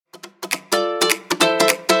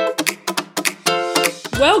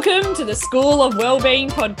Welcome to the School of Wellbeing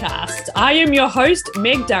podcast. I am your host,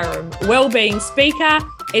 Meg Durham, wellbeing speaker,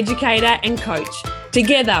 educator, and coach.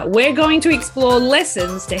 Together, we're going to explore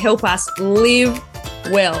lessons to help us live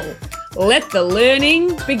well. Let the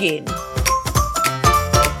learning begin.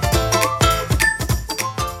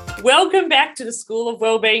 Welcome back to the School of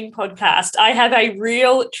Wellbeing podcast. I have a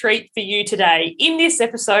real treat for you today. In this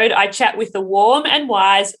episode, I chat with the warm and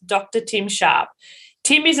wise Dr. Tim Sharp.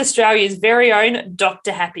 Tim is Australia's very own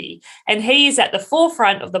Dr. Happy, and he is at the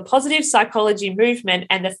forefront of the positive psychology movement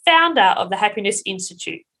and the founder of the Happiness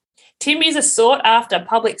Institute. Tim is a sought-after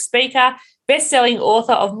public speaker, best-selling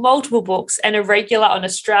author of multiple books, and a regular on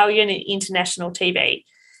Australian and international TV.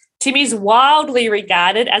 Tim is widely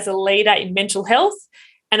regarded as a leader in mental health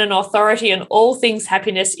and an authority on all things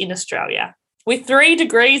happiness in Australia. With 3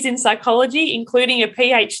 degrees in psychology, including a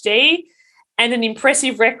PhD, and an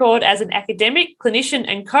impressive record as an academic, clinician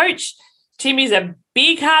and coach, Tim is a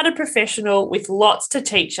big-hearted professional with lots to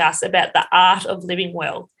teach us about the art of living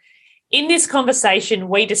well. In this conversation,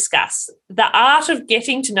 we discuss the art of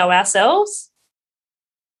getting to know ourselves,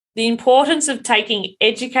 the importance of taking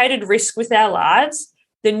educated risk with our lives,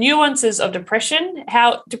 the nuances of depression,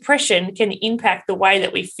 how depression can impact the way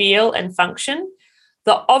that we feel and function,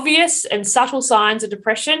 the obvious and subtle signs of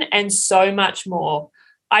depression, and so much more.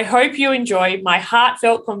 I hope you enjoy my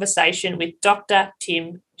heartfelt conversation with Dr.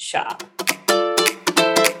 Tim Sharp.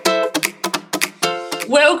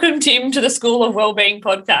 Welcome, Tim, to the School of Wellbeing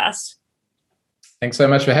podcast. Thanks so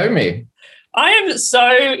much for having me. I am so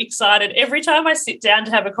excited. Every time I sit down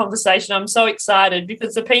to have a conversation, I'm so excited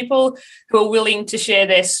because the people who are willing to share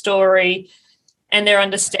their story and their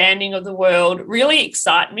understanding of the world really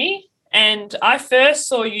excite me. And I first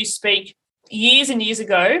saw you speak years and years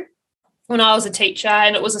ago when I was a teacher,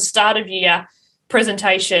 and it was a start of year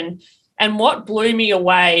presentation. And what blew me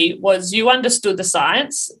away was you understood the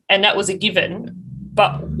science, and that was a given.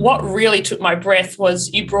 But what really took my breath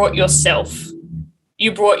was you brought yourself.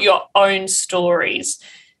 You brought your own stories,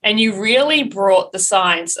 and you really brought the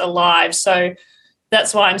science alive. So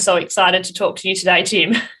that's why I'm so excited to talk to you today,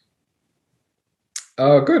 Tim.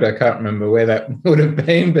 Oh, good. I can't remember where that would have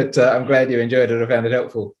been, but I'm glad you enjoyed it. I found it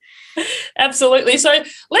helpful. Absolutely. So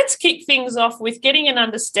let's kick things off with getting an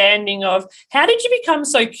understanding of how did you become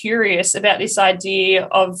so curious about this idea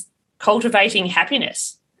of cultivating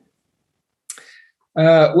happiness?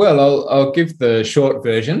 Well, I'll give the short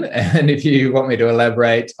version, and if you want me to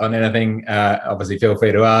elaborate on anything, obviously feel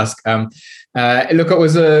free to ask. Look, it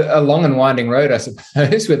was a long and winding road, I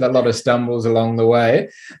suppose, with a lot of stumbles along the way.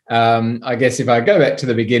 I guess if I go back to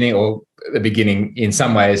the beginning, or the beginning in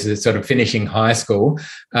some ways is sort of finishing high school,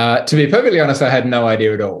 to be perfectly honest, I had no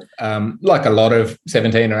idea at all. Like a lot of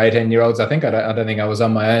 17 or 18-year-olds, I think. I don't think I was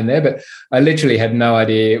on my own there, but I literally had no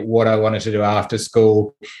idea what I wanted to do after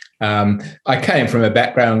school. I came from a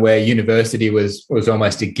background where university was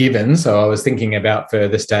almost a given, so I was thinking about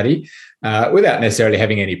further study without necessarily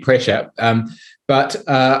having any pressure. But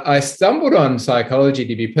I stumbled on psychology,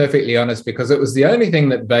 to be perfectly honest, because it was the only thing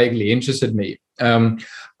that vaguely interested me.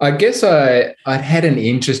 I guess I'd had an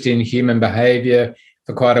interest in human behaviour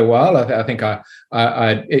for quite a while. I think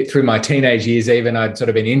I through my teenage years even, I'd sort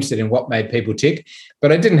of been interested in what made people tick,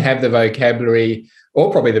 but I didn't have the vocabulary or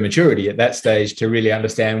probably the maturity at that stage to really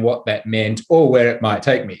understand what that meant or where it might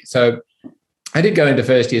take me. So I did go into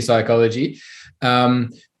first year psychology,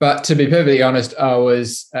 but to be perfectly honest, I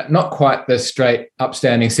was not quite the straight,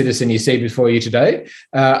 upstanding citizen you see before you today.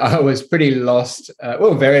 I was pretty lost,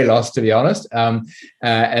 very lost, to be honest,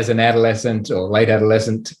 as an adolescent or late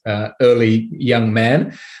adolescent, early young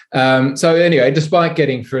man. So anyway, despite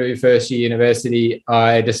getting through first year university,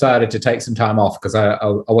 I decided to take some time off because I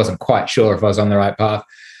wasn't quite sure if I was on the right path.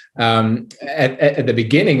 At the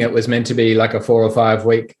beginning, it was meant to be like a 4 or 5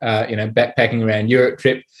 week, backpacking around Europe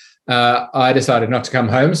trip. I decided not to come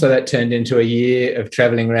home, so that turned into a year of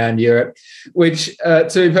traveling around Europe, which, to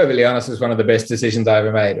be perfectly honest, was one of the best decisions I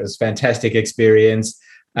ever made. It was a fantastic experience,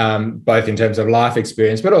 both in terms of life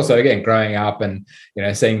experience, but also, again, growing up and,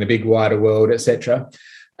 seeing the big wider world, etc.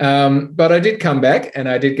 But I did come back, and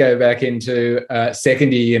I did go back into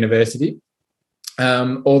second year university,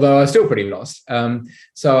 although I was still pretty lost.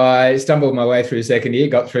 So I stumbled my way through second year,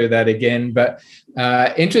 got through that again. But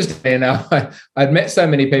interestingly enough, I'd met so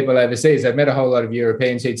many people overseas. I'd met a whole lot of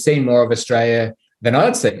Europeans who'd seen more of Australia than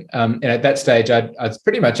I'd seen. At that stage, I'd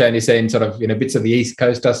pretty much only seen sort of bits of the East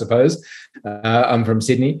Coast, I suppose. I'm from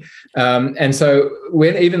Sydney, and so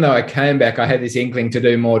even though I came back, I had this inkling to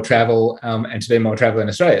do more travel and to do more travel in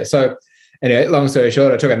Australia. So anyway, long story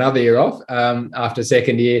short, I took another year off after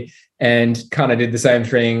second year and kind of did the same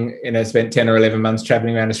thing. Spent 10 or 11 months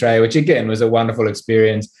traveling around Australia, which again was a wonderful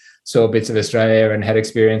experience. Saw bits of Australia and had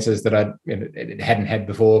experiences that I hadn't had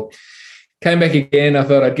before. Came back again. I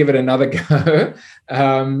thought I'd give it another go.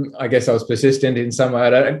 I guess I was persistent in some way.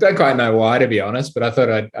 I don't quite know why, to be honest, but I thought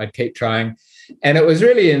I'd keep trying. And it was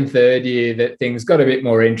really in third year that things got a bit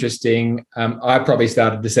more interesting. I probably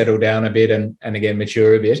started to settle down a bit and again,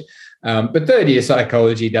 mature a bit. But third year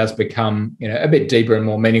psychology does become, a bit deeper and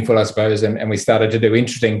more meaningful, I suppose. And we started to do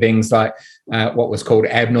interesting things like what was called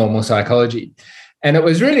abnormal psychology. And it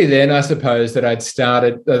was really then, I suppose, that I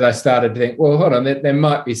started to think, well, hold on, there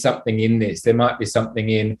might be something in this. There might be something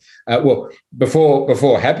in,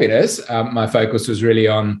 before happiness, my focus was really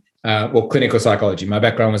on, clinical psychology. My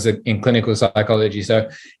background was in clinical psychology. So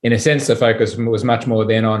in a sense, the focus was much more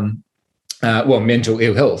then on, mental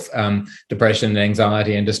ill health, depression,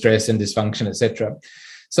 anxiety and distress and dysfunction, etc.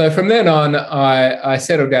 So from then on, I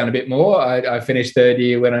settled down a bit more. I finished third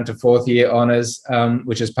year, went on to fourth year honours,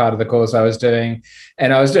 which is part of the course I was doing.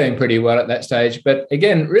 And I was doing pretty well at that stage. But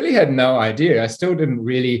again, really had no idea. I still didn't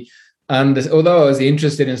really although I was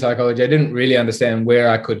interested in psychology, I didn't really understand where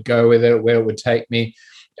I could go with it, where it would take me.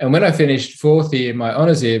 And when I finished fourth year, my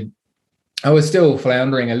honours year, I was still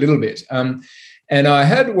floundering a little bit. And I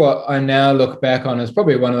had what I now look back on as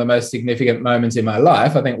probably one of the most significant moments in my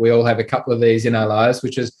life. I think we all have a couple of these in our lives,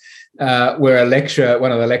 which is where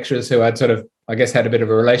one of the lecturers who I'd sort of, I guess, had a bit of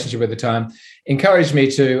a relationship at the time, encouraged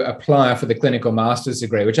me to apply for the clinical master's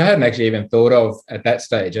degree, which I hadn't actually even thought of at that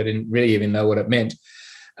stage. I didn't really even know what it meant.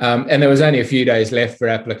 And there was only a few days left for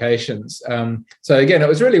applications. So again, it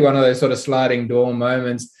was really one of those sort of sliding door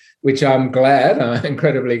moments, which I'm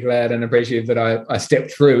incredibly glad and appreciative that I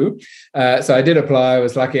stepped through. So I did apply. I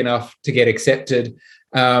was lucky enough to get accepted.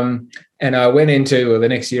 And I went into, the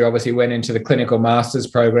next year, obviously went into the clinical master's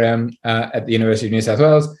program at the University of New South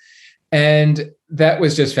Wales. And that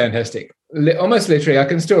was just fantastic. Almost literally, I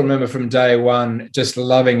can still remember from day one, just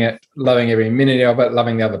loving it, loving every minute of it,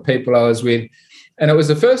 loving the other people I was with. And it was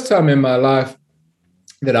the first time in my life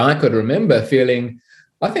that I could remember feeling,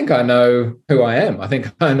 I think I know who I am. I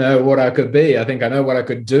think I know what I could be. I think I know what I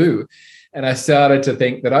could do. And I started to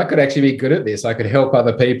think that I could actually be good at this. I could help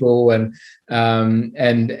other people, and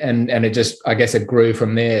it just, I guess, it grew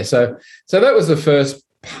from there. So that was the first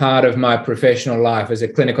part of my professional life as a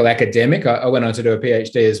clinical academic. I went on to do a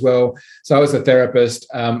PhD as well. So I was a therapist,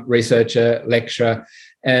 researcher, lecturer,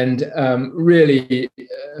 and really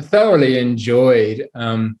thoroughly enjoyed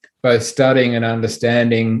both studying and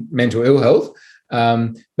understanding mental ill health.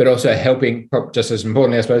 But also helping, just as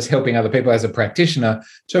importantly, I suppose, helping other people as a practitioner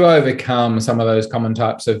to overcome some of those common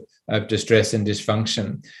types of distress and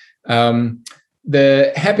dysfunction.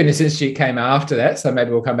 The Happiness Institute came after that, so maybe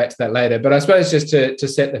we'll come back to that later. But I suppose just to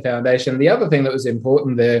set the foundation, the other thing that was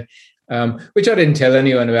important there, which I didn't tell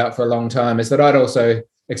anyone about for a long time, is that I'd also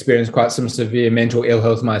experienced quite some severe mental ill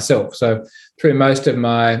health myself. So through most of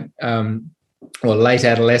my late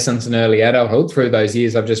adolescence and early adulthood, through those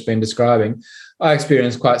years I've just been describing, I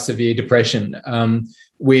experienced quite severe depression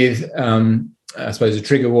with, I suppose, a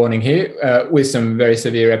trigger warning here, with some very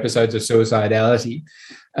severe episodes of suicidality.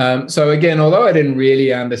 So again, although I didn't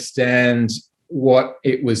really understand what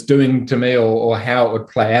it was doing to me or how it would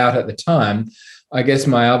play out at the time, I guess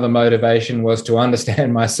my other motivation was to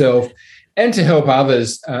understand myself and to help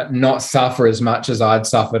others not suffer as much as I'd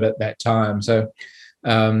suffered at that time. So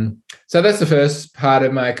that's the first part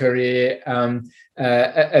of my career.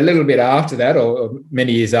 A little bit after that, or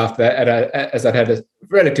many years after that, as I'd had a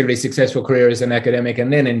relatively successful career as an academic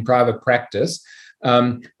and then in private practice,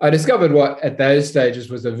 I discovered what at those stages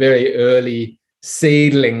was the very early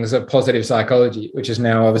seedlings of positive psychology, which is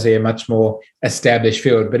now obviously a much more established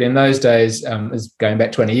field. But in those days, is going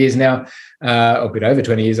back 20 years now, or a bit over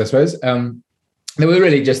 20 years, I suppose, there were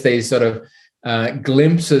really just these sort of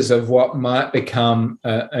glimpses of what might become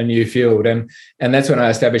a new field. And that's when I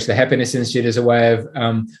established the Happiness Institute as a way of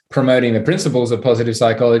promoting the principles of positive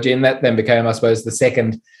psychology. And that then became, I suppose, the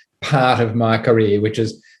second part of my career, which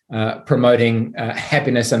is promoting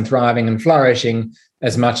happiness and thriving and flourishing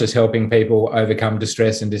as much as helping people overcome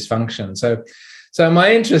distress and dysfunction. So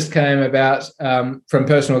my interest came about from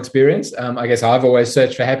personal experience. I guess I've always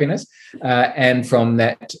searched for happiness, and from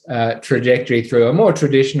that trajectory through a more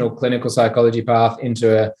traditional clinical psychology path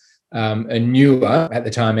into a newer, at the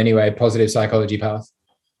time anyway, positive psychology path.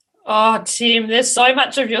 Oh, Tim, there's so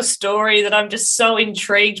much of your story that I'm just so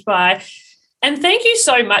intrigued by. And thank you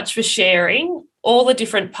so much for sharing all the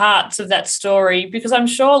different parts of that story, because I'm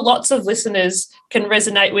sure lots of listeners can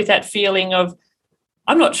resonate with that feeling of,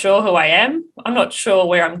 I'm not sure who I am. I'm not sure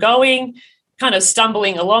where I'm going, kind of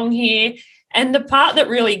stumbling along here. And the part that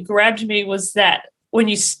really grabbed me was that when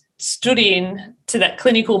you stood in to that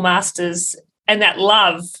clinical masters and that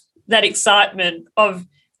love, that excitement of,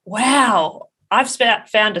 wow, I've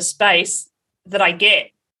found a space that I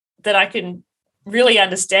get, that I can really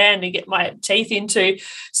understand and get my teeth into.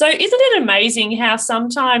 So isn't it amazing how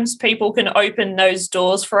sometimes people can open those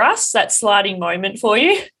doors for us, that sliding moment for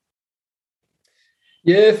you?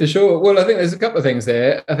 Yeah, for sure. Well, I think there's a couple of things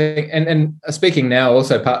there. I think, and speaking now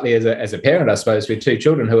also partly as a parent, I suppose, with two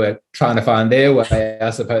children who are trying to find their way, I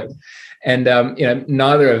suppose. And,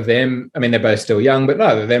 neither of them, I mean, they're both still young, but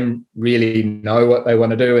neither of them really know what they want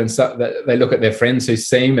to do. And so they look at their friends who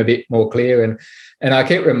seem a bit more clear. And I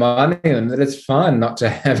keep reminding them that it's fine not to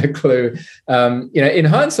have a clue. In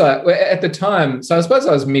hindsight, at the time, so I suppose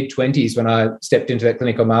I was mid-20s when I stepped into that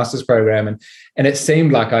clinical master's program, and it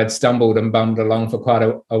seemed like I'd stumbled and bummed along for quite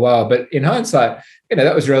a while. But in hindsight,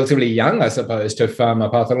 that was relatively young, I suppose, to find my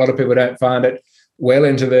path. A lot of people don't find it well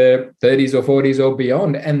into their 30s or 40s or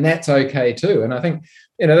beyond, and that's okay too. And I think,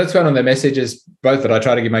 that's one of the messages both that I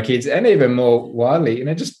try to give my kids and even more widely,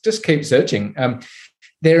 just keep searching.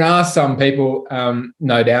 There are some people,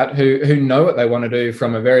 no doubt, who know what they want to do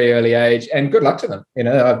from a very early age, and good luck to them.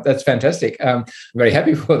 That's fantastic. I'm very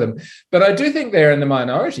happy for them. But I do think they're in the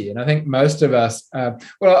minority, and I think most of us, I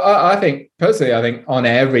think on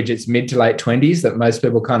average it's mid to late 20s that most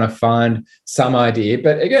people kind of find some idea.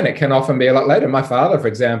 But again, it can often be a lot later. My father, for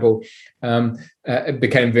example,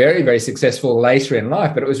 became very, very successful later in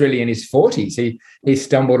life, but it was really in his 40s. He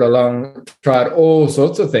stumbled along, tried all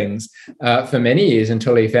sorts of things for many years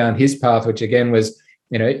until he found his path, which again was,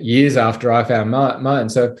 years after I found mine.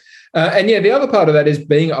 So, the other part of that is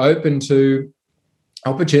being open to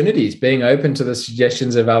opportunities, being open to the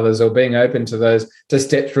suggestions of others, or being open to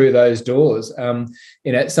step through those doors.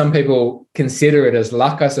 Some people consider it as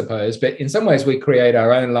luck, I suppose, but in some ways we create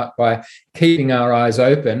our own luck by keeping our eyes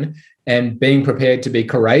open and being prepared to be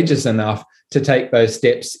courageous enough to take those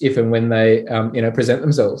steps if and when they, present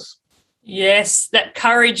themselves. Yes, that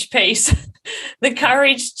courage piece, the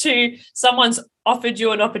courage to someone's offered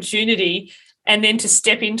you an opportunity and then to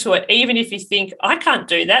step into it, even if you think, I can't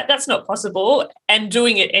do that, that's not possible, and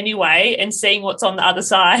doing it anyway and seeing what's on the other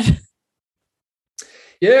side.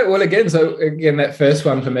 Yeah, well, again, that first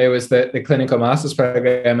one for me was the clinical master's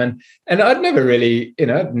program, and I'd never really,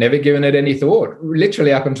 never given it any thought,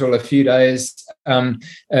 literally up until a few days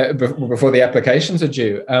before the applications are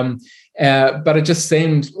due. But it just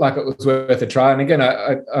seemed like it was worth a try. And again,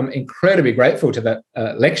 I'm incredibly grateful to that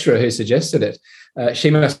lecturer who suggested it.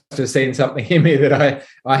 She must have seen something in me that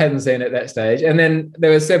I hadn't seen at that stage. And then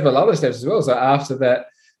there were several other steps as well. So after that,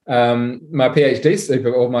 my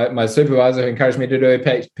PhD my supervisor who encouraged me to do a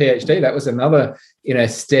PhD, that was another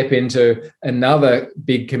step into another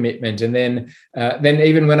big commitment. And then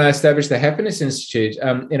even when I established the Happiness Institute,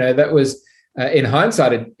 that was in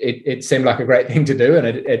hindsight it seemed like a great thing to do, and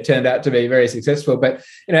it turned out to be very successful. But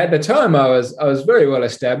at the time I was very well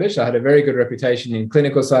established. I had a very good reputation in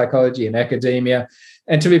clinical psychology and academia.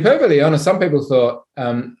 And to be perfectly honest, some people thought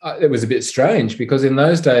it was a bit strange, because in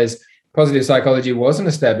those days positive psychology wasn't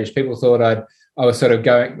established. People thought I was sort of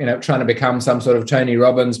going, trying to become some sort of Tony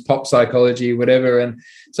Robbins, pop psychology, whatever. And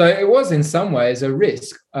so it was in some ways a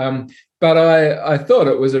risk. But I thought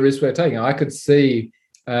it was a risk worth taking. I could see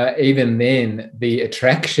even then the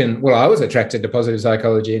attraction. Well, I was attracted to positive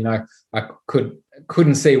psychology, and I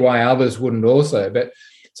couldn't see why others wouldn't also. But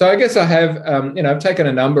so I guess I have, I've taken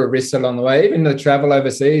a number of risks along the way. Even the travel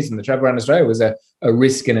overseas and the travel around Australia was a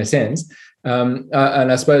risk in a sense. And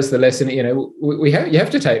I suppose the lesson, you have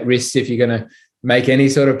to take risks if you're going to make any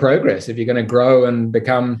sort of progress, if you're going to grow and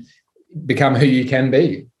become who you can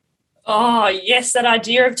be. Oh, yes, that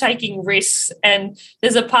idea of taking risks. And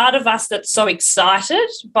there's a part of us that's so excited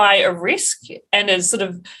by a risk and is sort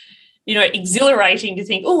of, exhilarating to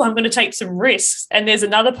think, oh, I'm going to take some risks. And there's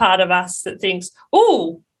another part of us that thinks,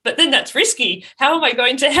 oh, but then that's risky. How am I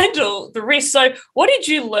going to handle the risk? So what did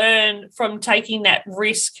you learn from taking that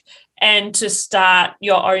risk and to start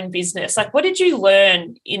your own business? Like, what did you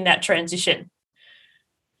learn in that transition?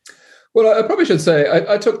 Well, I probably should say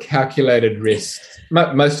I took calculated risks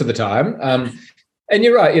most of the time. And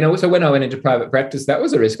you're right, so when I went into private practice, that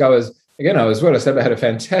was a risk. I was well established, I had a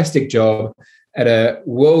fantastic job at a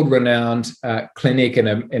world-renowned clinic in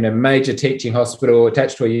a major teaching hospital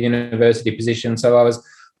attached to a university position. So I was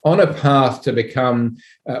on a path to become,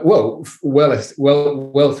 well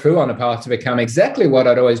through on a path to become exactly what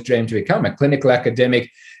I'd always dreamed to become, a clinical academic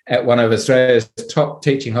at one of Australia's top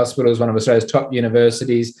teaching hospitals, one of Australia's top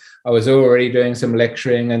universities. I was already doing some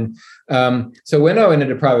lecturing. And so when I went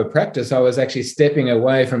into private practice, I was actually stepping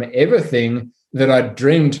away from everything that I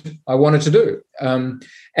dreamed I wanted to do. And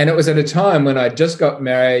it was at a time when I just got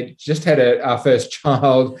married, just had our first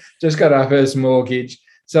child, just got our first mortgage.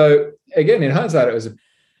 So again, in hindsight, it was a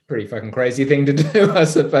pretty fucking crazy thing to do, I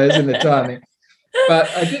suppose, in the timing. But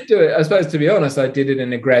I did do it, I suppose, to be honest, I did it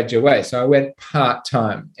in a gradual way. So I went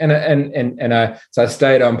part-time so I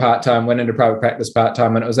stayed on part-time, went into private practice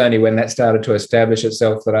part-time, and it was only when that started to establish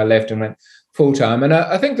itself that I left and went full-time. And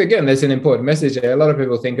I think, again, there's an important message there. A lot of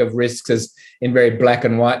people think of risks as in very black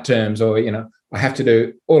and white terms, or, I have to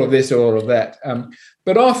do all of this or all of that.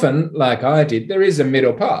 But often, like I did, there is a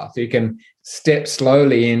middle path. You can step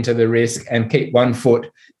slowly into the risk and keep one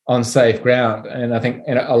foot on safe ground. And I think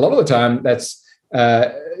a lot of the time that's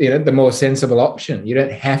the more sensible option. You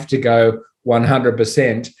don't have to go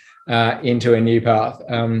 100% into a new path.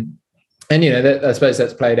 I suppose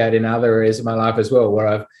that's played out in other areas of my life as well, where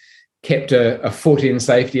I've kept a foot in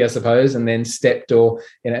safety, I suppose, and then stepped or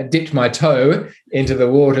dipped my toe into the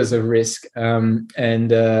waters of risk. And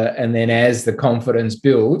then as the confidence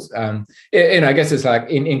builds, I guess it's like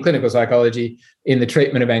in clinical psychology, in the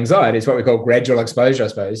treatment of anxiety, it's what we call gradual exposure, I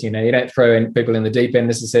suppose. You don't throw people in the deep end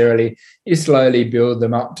necessarily. You slowly build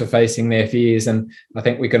them up to facing their fears. And I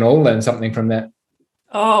think we can all learn something from that.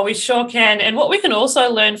 Oh, we sure can. And what we can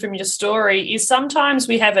also learn from your story is sometimes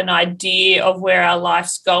we have an idea of where our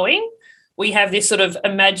life's going. We have this sort of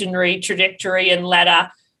imaginary trajectory and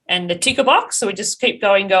ladder and the ticker box. So we just keep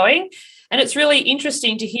going. And it's really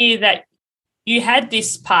interesting to hear that you had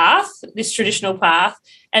this path, this traditional path,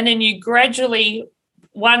 and then you gradually,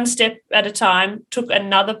 one step at a time, took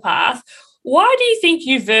another path. Why do you think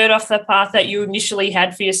you veered off the path that you initially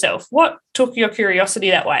had for yourself? What took your curiosity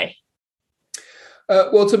that way?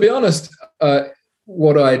 Well, to be honest,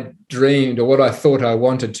 what I dreamed or what I thought I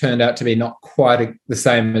wanted turned out to be not quite the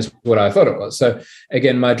same as what I thought it was. So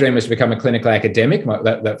again, my dream was to become a clinical academic,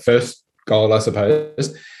 that first goal, I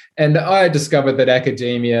suppose. And I discovered that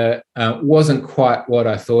academia wasn't quite what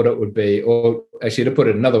I thought it would be, or actually, to put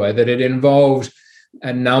it another way, that it involved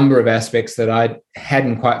a number of aspects that I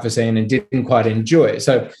hadn't quite foreseen and didn't quite enjoy.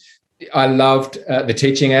 So I loved the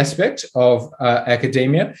teaching aspect of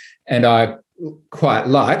academia, and I quite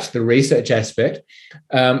liked the research aspect.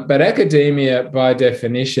 But academia, by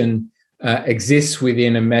definition, exists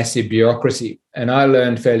within a massive bureaucracy. And I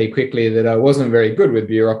learned fairly quickly that I wasn't very good with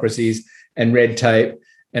bureaucracies and red tape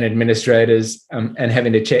and administrators and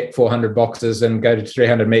having to check 400 boxes and go to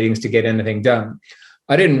 300 meetings to get anything done.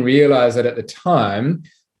 I didn't realize it at the time,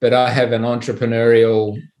 but I have an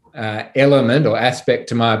entrepreneurial element or aspect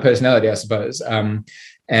to my personality, I suppose. And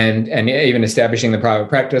even establishing the private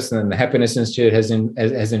practice, and then the Happiness Institute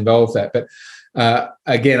has involved that. But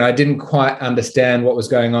again, I didn't quite understand what was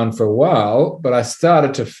going on for a while, but I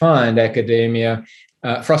started to find academia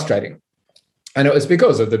frustrating. And it was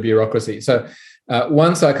because of the bureaucracy. So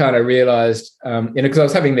once I kind of realized, because I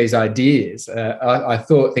was having these ideas, I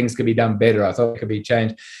thought things could be done better. I thought it could be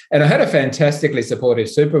changed. And I had a fantastically supportive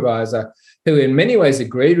supervisor who in many ways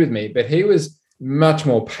agreed with me, but he was much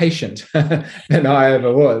more patient than I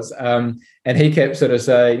ever was. And he kept sort of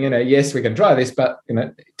saying, yes, we can try this, but,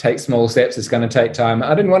 take small steps. It's going to take time.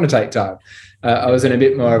 I didn't want to take time. I was in a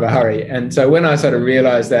bit more of a hurry. And so when I sort of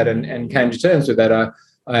realized that and came to terms with that,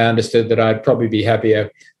 I understood that I'd probably be happier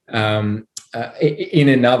in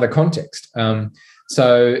another context.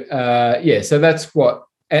 So that's what,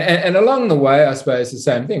 and along the way, I suppose the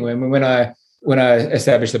same thing. When I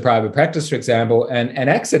established the private practice, for example, and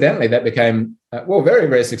accidentally that became, very,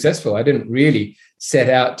 very successful. I didn't really set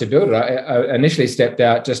out to build it. I initially stepped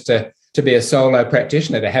out just to be a solo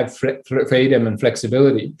practitioner, to have freedom and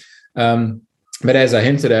flexibility. But as I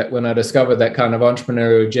hinted at, when I discovered that kind of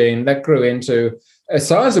entrepreneurial gene, that grew into a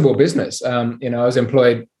sizable business. I was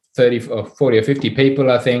employed 30 or 40 or 50 people,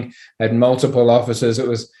 I think, had multiple offices. It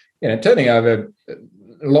was, turning over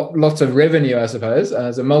lots of revenue, I suppose,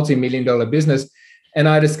 as a multi-million-dollar business. And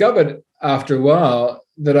I discovered after a while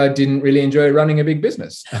that I didn't really enjoy running a big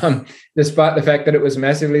business, despite the fact that it was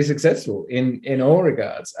massively successful in all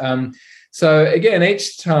regards. So again,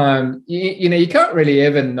 each time, you can't really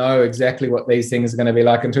ever know exactly what these things are going to be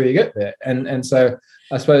like until you get there. And so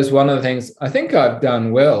I suppose one of the things I think I've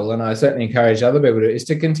done well, and I certainly encourage other people to, is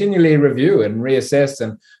to continually review and reassess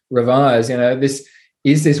and revise.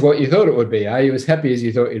 Is this what you thought it would be? Are you as happy as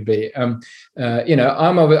you thought you'd be? I'm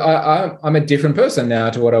a different person now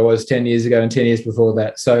to what I was 10 years ago and 10 years before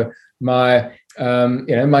that. So my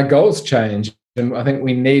goals change, and I think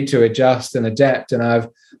we need to adjust and adapt. And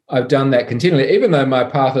I've done that continually, even though my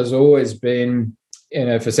path has always been,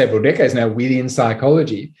 for several decades now within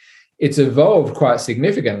psychology. it's evolved quite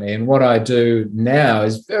significantly. And what I do now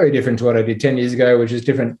is very different to what I did 10 years ago, which is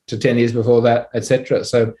different to 10 years before that, etc.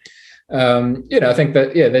 So, I think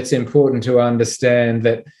that, that's important to understand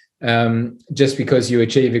that just because you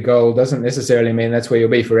achieve a goal doesn't necessarily mean that's where you'll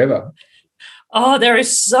be forever. Oh, there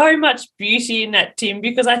is so much beauty in that, Tim,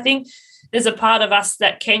 because I think there's a part of us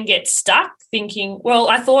that can get stuck thinking, well,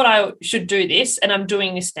 I thought I should do this and I'm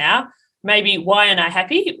doing this now. Maybe why aren't I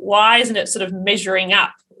happy? Why isn't it sort of measuring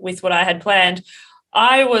up with what I had planned?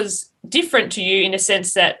 I was different to you in a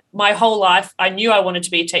sense that my whole life I knew I wanted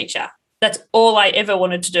to be a teacher. That's all I ever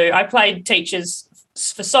wanted to do. I played teachers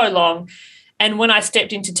for so long. And when I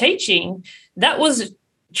stepped into teaching, that was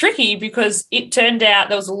tricky because it turned out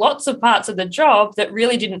there was lots of parts of the job that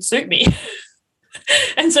really didn't suit me.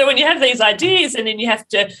 And so when you have these ideas and then you have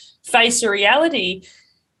to face a reality,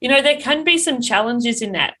 there can be some challenges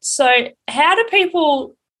in that. So how do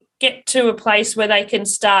people get to a place where they can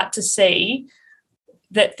start to see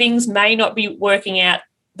that things may not be working out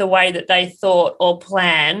the way that they thought or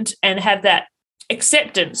planned, and have that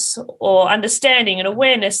acceptance or understanding and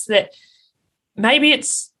awareness that maybe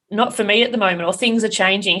it's not for me at the moment or things are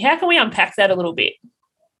changing? How can we unpack that a little bit?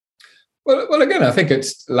 Well, again, I think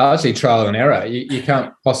it's largely trial and error. You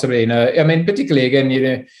can't possibly know. I mean, particularly, again,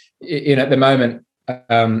 at the moment,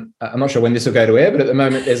 I'm not sure when this will go to air, but at the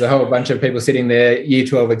moment, there's a whole bunch of people sitting there, year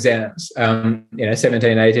 12 exams, 17,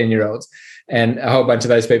 18-year-olds, and a whole bunch of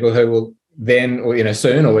those people who will then, or,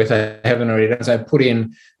 soon, or if they haven't already done so, put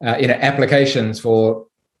in, applications for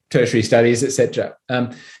tertiary studies, etc.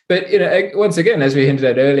 But, once again, as we hinted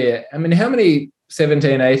at earlier, I mean, how many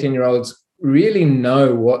 17, 18-year-olds really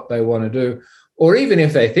know what they want to do? Or even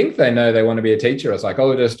if they think they know they want to be a teacher or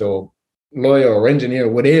psychologist or lawyer or engineer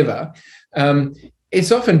or whatever,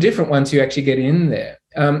 it's often different once you actually get in there.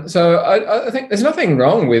 So I think there's nothing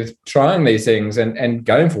wrong with trying these things and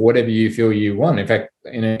going for whatever you feel you want. In fact,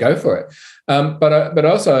 go for it. But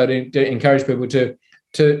also I'd encourage people to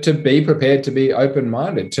be prepared to be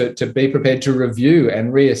open-minded, to be prepared to review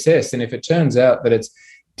and reassess. And if it turns out that it's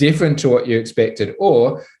different to what you expected,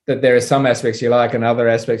 or that there are some aspects you like and other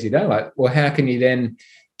aspects you don't like, well, how can you then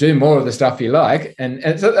do more of the stuff you like? And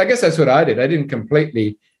so I guess that's what I did. I didn't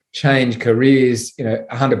completely change careers,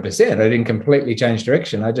 100%. I didn't completely change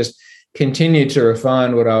direction. I just continued to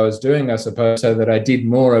refine what I was doing, I suppose, so that I did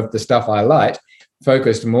more of the stuff I liked,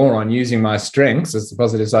 focused more on using my strengths, as the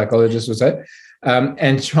positive psychologist would say,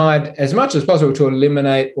 and tried as much as possible to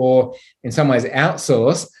eliminate or in some ways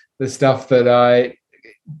outsource the stuff that I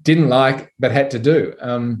didn't like but had to do.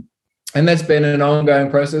 And that's been an ongoing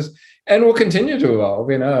process and will continue to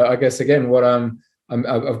evolve. I guess, again, what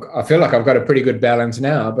I feel like I've got a pretty good balance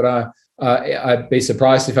now, but I'd be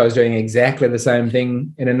surprised if I was doing exactly the same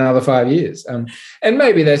thing in another 5 years. And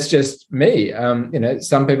maybe that's just me.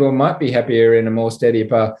 Some people might be happier in a more steady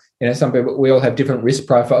path. Some people, we all have different risk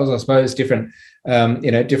profiles, I suppose, different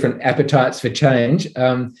appetites for change.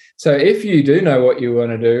 So if you do know what you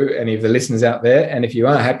want to do, any of the listeners out there, and if you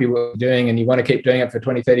are happy with what you're doing and you want to keep doing it for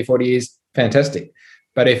 20, 30, 40 years, fantastic.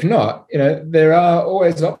 But if not, there are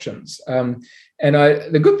always options. And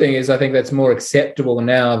the good thing is I think that's more acceptable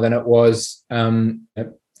now than it was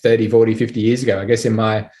 30, 40, 50 years ago. I guess in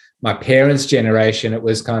my parents' generation, it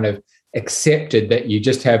was kind of accepted that you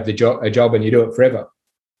just have a job and you do it forever.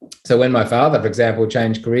 So when my father, for example,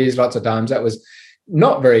 changed careers lots of times, that was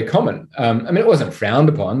not very common. It wasn't frowned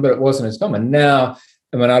upon, but it wasn't as common. Now,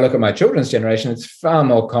 when I look at my children's generation, it's far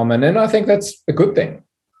more common, and I think that's a good thing.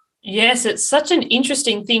 Yes, it's such an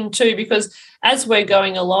interesting thing too, because as we're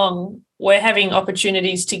going along, we're having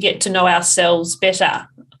opportunities to get to know ourselves better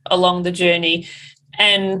along the journey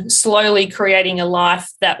and slowly creating a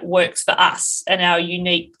life that works for us and our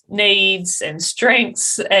unique needs and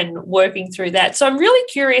strengths and working through that. So I'm really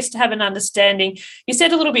curious to have an understanding. You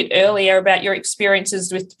said a little bit earlier about your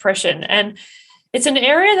experiences with depression, and it's an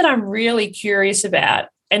area that I'm really curious about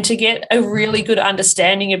and to get a really good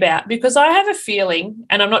understanding about, because I have a feeling,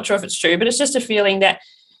 and I'm not sure if it's true, but it's just a feeling that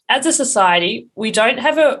as a society, we don't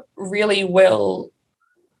have a really well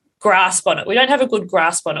grasp on it. We don't have a good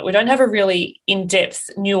grasp on it. We don't have a really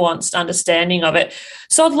in-depth, nuanced understanding of it.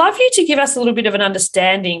 So I'd love you to give us a little bit of an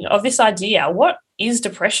understanding of this idea. What is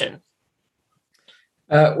depression?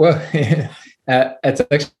 It's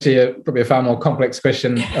actually probably a far more complex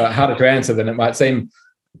question, harder to answer than it might seem.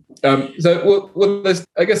 There's,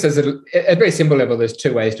 I guess, at a very simple level, there's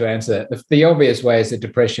two ways to answer it. The obvious way is that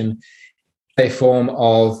depression is a form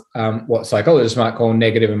of what psychologists might call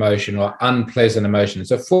negative emotion or unpleasant emotion.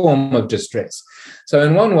 It's a form of distress. So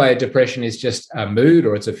in one way, depression is just a mood,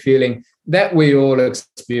 or it's a feeling that we all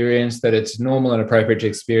experience, that it's normal and appropriate to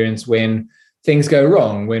experience when things go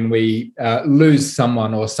wrong, when we lose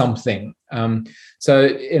someone or something. So,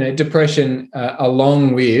 depression,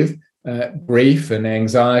 along with grief and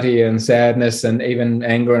anxiety and sadness and even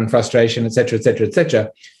anger and frustration, et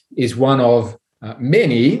cetera, is one of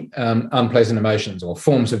many unpleasant emotions or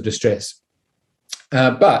forms of distress.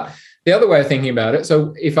 But the other way of thinking about it,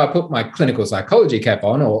 so if I put my clinical psychology cap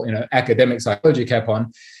on, or academic psychology cap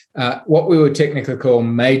on, what we would technically call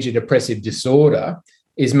major depressive disorder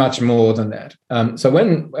is much more than that. So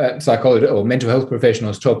when psychology or mental health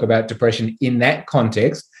professionals talk about depression in that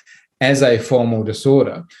context as a formal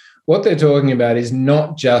disorder, what they're talking about is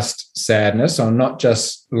not just sadness or not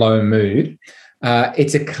just low mood.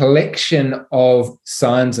 It's a collection of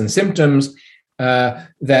signs and symptoms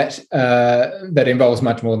that involves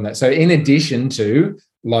much more than that. So in addition to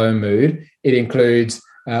low mood, it includes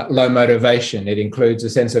low motivation. It includes a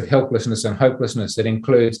sense of helplessness and hopelessness. It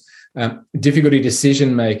includes difficulty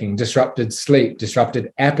decision-making, disrupted sleep,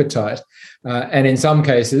 disrupted appetite, and in some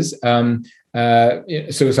cases,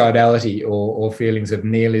 suicidality or feelings of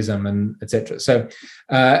nihilism, and etc. So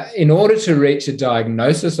in order to reach a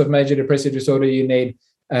diagnosis of major depressive disorder, you need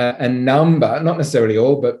a number, not necessarily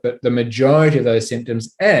all, but the majority of those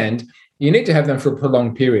symptoms, and you need to have them for a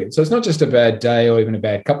prolonged period. So it's not just a bad day or even a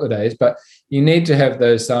bad couple of days, but you need to have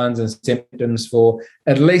those signs and symptoms for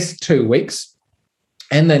at least 2 weeks,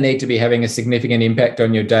 and they need to be having a significant impact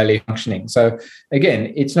on your daily functioning. So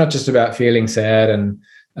again, it's not just about feeling sad and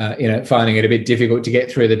finding it a bit difficult to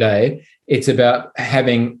get through the day. It's about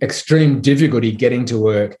having extreme difficulty getting to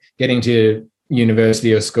work, getting to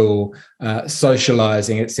university or school,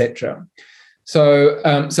 socializing, etc. So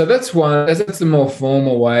that's one. That's the more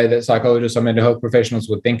formal way that psychologists or mental health professionals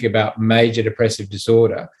would think about major depressive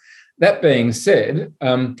disorder. That being said,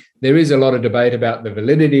 there is a lot of debate about the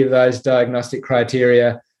validity of those diagnostic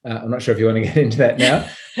criteria. I'm not sure if you want to get into that now.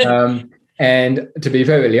 And to be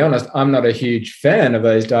perfectly honest, I'm not a huge fan of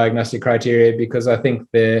those diagnostic criteria because I think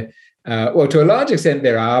they're, to a large extent,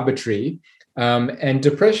 they're arbitrary. And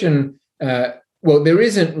depression, there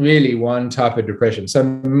isn't really one type of depression. So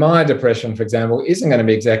my depression, for example, isn't going to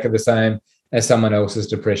be exactly the same as someone else's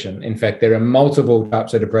depression. In fact, there are multiple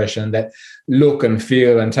types of depression that look and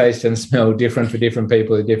feel and taste and smell different for different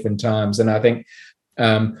people at different times. And I think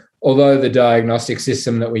although the diagnostic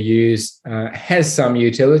system that we use has some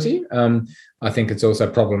utility, I think it's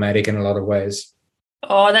also problematic in a lot of ways.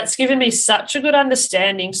 Oh, that's given me such a good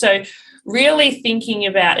understanding. So really thinking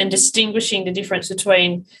about and distinguishing the difference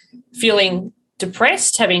between feeling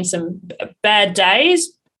depressed, having some bad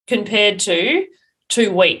days, compared to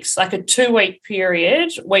 2 weeks, like a 2-week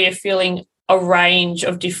period where you're feeling a range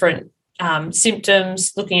of different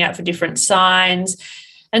symptoms, looking out for different signs.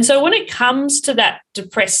 And so when it comes to that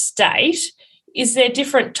depressed state, is there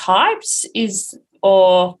different types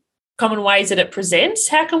or common ways that it presents?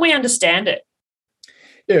 How can we understand it?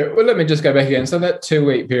 Yeah, well, let me just go back again. So that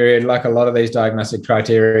 2-week period, like a lot of these diagnostic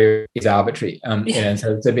criteria, is arbitrary. And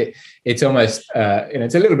so it's almost,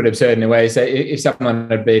 it's a little bit absurd in a way. So if someone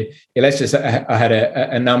had been, let's just, I had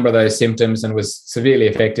a number of those symptoms and was severely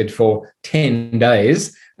affected for 10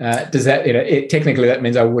 days, does that, technically that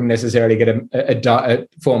means I wouldn't necessarily get a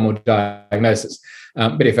formal diagnosis.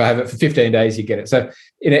 But if I have it for 15 days, you get it. So,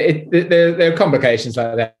 there are complications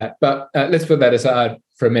like that. But let's put that aside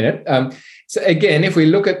for a minute. So again, if we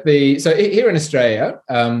look at here in Australia,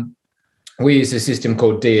 we use a system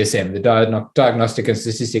called DSM, the Diagnostic and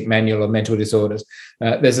Statistic Manual of Mental Disorders.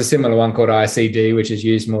 There's a similar one called ICD, which is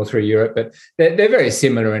used more through Europe, but they're very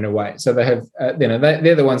similar in a way. So they have,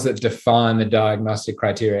 they're the ones that define the diagnostic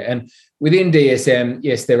criteria. And within DSM,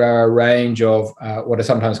 yes, there are a range of what are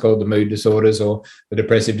sometimes called the mood disorders or the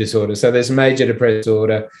depressive disorders. So there's major depressive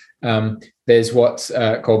disorder. There's what's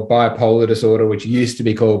called bipolar disorder, which used to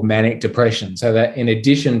be called manic depression. So that in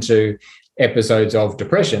addition to episodes of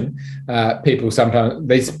depression,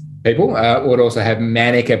 these people would also have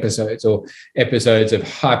manic episodes or episodes of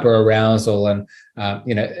hyperarousal and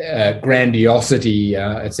grandiosity,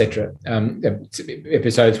 etc.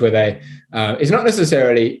 Episodes where it's not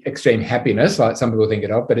necessarily extreme happiness like some people think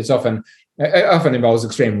it of, but it often involves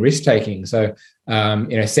extreme risk taking. So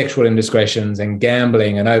sexual indiscretions and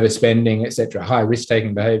gambling and overspending, etc. High risk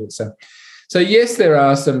taking behaviours. So yes, there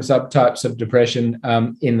are some subtypes of depression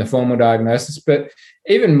in the formal diagnosis, but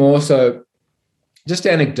even more so, just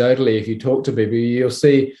anecdotally, if you talk to people, you'll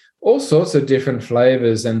see all sorts of different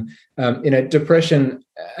flavors. And depression,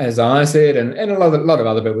 as I see it, and a lot of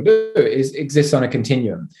other people do, exists on a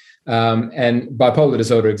continuum. And bipolar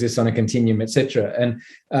disorder exists on a continuum, etc. And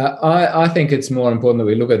I think it's more important that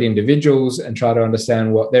we look at individuals and try to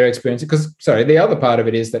understand what they're experiencing. Because, the other part of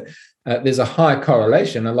it is that there's a high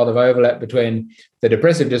correlation, a lot of overlap between the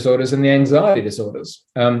depressive disorders and the anxiety disorders.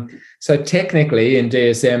 So technically in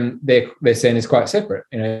DSM, they're seen as quite separate.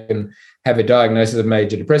 You can have a diagnosis of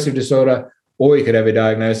major depressive disorder, or you could have a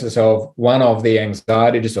diagnosis of one of the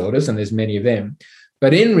anxiety disorders, and there's many of them.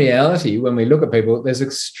 But in reality, when we look at people, there's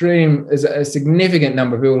a significant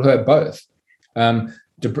number of people who have both.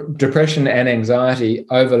 Depression and anxiety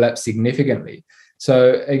overlap significantly.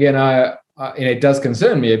 So again, it does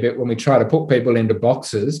concern me a bit when we try to put people into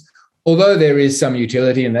boxes, although there is some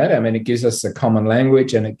utility in that. I mean, it gives us a common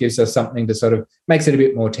language and it gives us something to sort of makes it a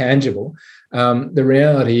bit more tangible. The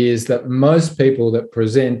reality is that most people that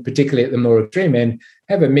present, particularly at the more extreme end,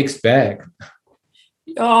 have a mixed bag.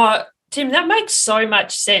 Oh, Tim, that makes so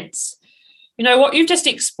much sense. What you've just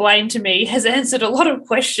explained to me has answered a lot of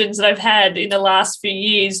questions that I've had in the last few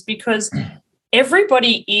years, because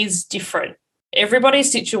everybody is different.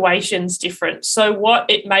 Everybody's situation's different. So what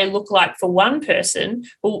it may look like for one person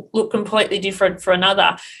will look completely different for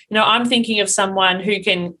another. I'm thinking of someone who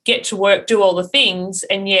can get to work, do all the things,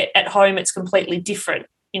 and yet at home it's completely different,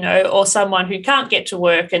 or someone who can't get to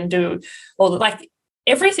work and do all the,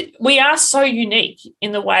 everything. We are so unique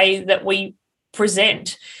in the way that we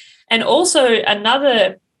present. And also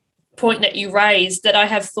another point that you raised that I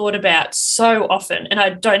have thought about so often, and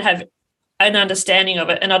I don't have an understanding of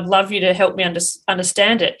it, and I'd love you to help me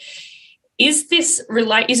understand it. Is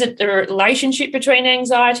it the relationship between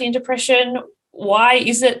anxiety and depression? Why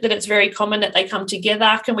is it that it's very common that they come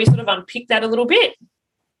together? Can we sort of unpick that a little bit?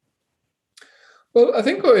 Well, I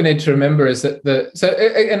think what we need to remember is that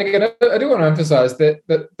I do want to emphasize that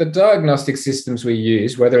the diagnostic systems we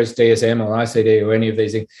use, whether it's DSM or ICD or any of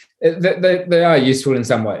these things, they are useful in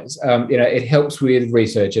some ways. It helps with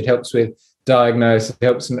research, it helps with diagnose, it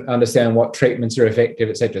helps understand what treatments are effective,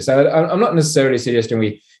 etc. So I'm not necessarily suggesting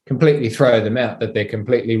we completely throw them out, that they're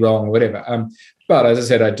completely wrong, or whatever. But as I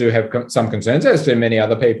said, I do have some concerns, as do many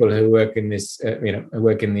other people who work in this,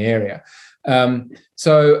 work in the area.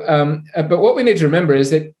 But what we need to remember is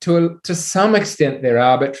that to some extent they're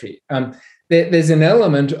arbitrary. There's an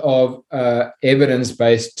element of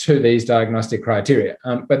evidence-based to these diagnostic criteria,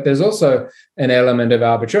 but there's also an element of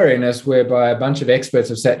arbitrariness whereby a bunch of experts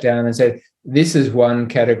have sat down and said, this is one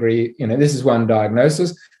category, this is one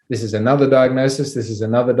diagnosis, this is another diagnosis, this is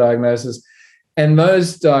another diagnosis. And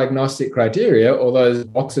those diagnostic criteria, or those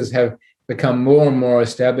boxes, have become more and more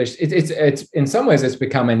established. It's in some ways it's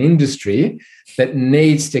become an industry that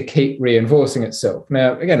needs to keep reinforcing itself.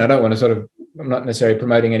 Now, again, I don't want to I'm not necessarily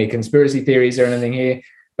promoting any conspiracy theories or anything here,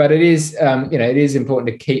 but it is, it is important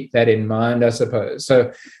to keep that in mind, I suppose.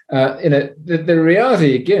 So, the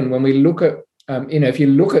reality, again, when we look at, if you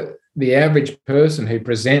look at the average person who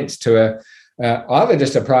presents to either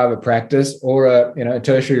just a private practice or a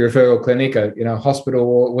tertiary referral clinic, a hospital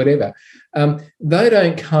or whatever, they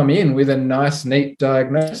don't come in with a nice, neat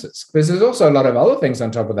diagnosis, because there's also a lot of other things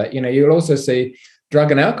on top of that. You'll also see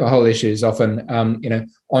drug and alcohol issues often,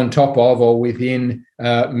 on top of or within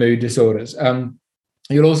mood disorders.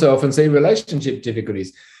 You'll also often see relationship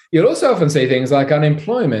difficulties. You'll also often see things like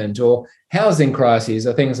unemployment or housing crises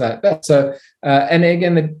or things like that. So, and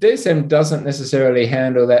again, the DSM doesn't necessarily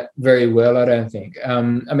handle that very well, I don't think.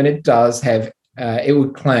 It does have, it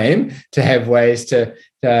would claim to have ways to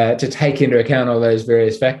take into account all those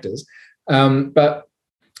various factors. But,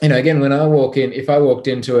 again, when I walk in, if I walked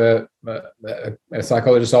into a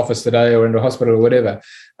psychologist's office today or into a hospital or whatever,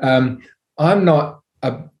 I'm not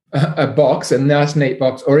a box, a nice, neat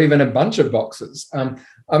box, or even a bunch of boxes.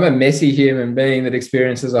 I'm a messy human being that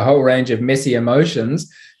experiences a whole range of messy emotions,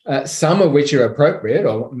 some of which are appropriate,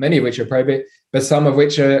 or many of which are appropriate, but some of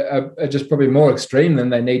which are just probably more extreme than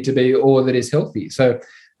they need to be, or that is healthy. So,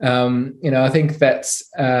 I think that's,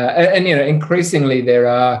 increasingly there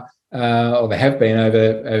are, or there have been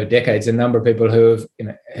over decades, a number of people who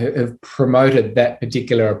have promoted that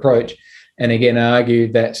particular approach, and again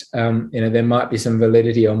argued that there might be some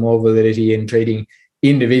validity or more validity in treating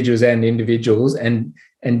individuals and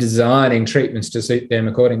designing treatments to suit them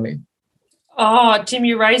accordingly. Oh, Tim,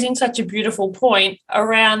 you're raising such a beautiful point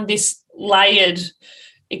around this layered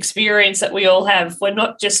experience that we all have. We're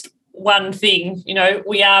not just one thing.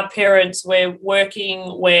 We are parents, we're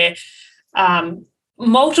working, we're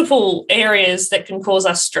multiple areas that can cause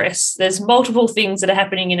us stress. There's multiple things that are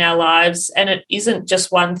happening in our lives, and it isn't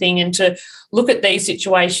just one thing. And to look at these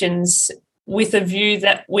situations with a view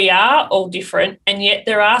that we are all different, and yet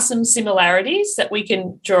there are some similarities that we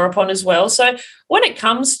can draw upon as well. So when it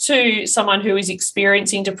comes to someone who is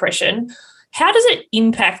experiencing depression, how does it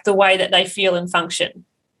impact the way that they feel and function?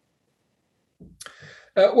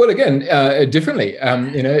 Well, again, differently.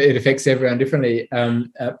 It affects everyone differently.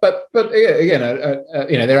 But again,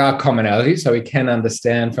 there are commonalities, so we can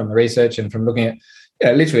understand from the research and from looking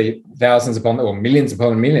at literally thousands upon or millions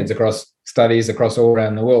upon millions across studies across all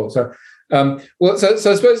around the world. So, so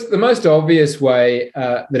I suppose the most obvious way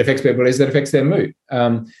that affects people is that it affects their mood.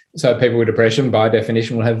 So people with depression, by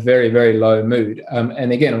definition, will have very, very low mood.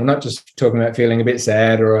 And again, we're not just talking about feeling a bit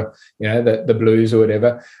sad or the blues or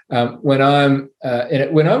whatever. When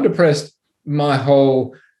I'm depressed, my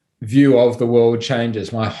whole view of the world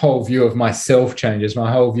changes. My whole view of myself changes. My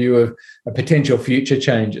whole view of a potential future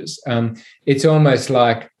changes. It's almost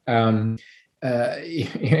like I'm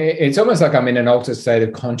in an altered state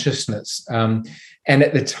of consciousness. And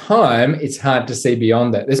at the time, it's hard to see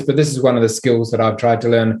beyond that. But this is one of the skills that I've tried to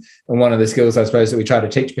learn, and one of the skills, I suppose, that we try to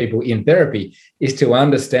teach people in therapy is to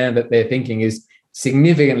understand that their thinking is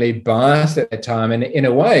significantly biased at that time. And in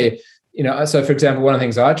a way, so for example, one of the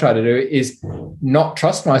things I try to do is not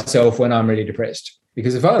trust myself when I'm really depressed.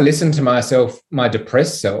 Because if I listen to myself, my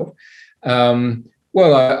depressed self,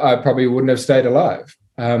 I probably wouldn't have stayed alive.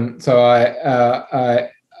 So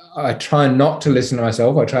I try not to listen to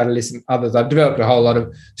myself. I try to listen to others. I've developed a whole lot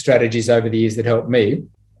of strategies over the years that help me.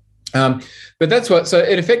 But that's so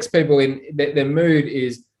it affects people in their mood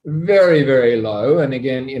is very, very low. And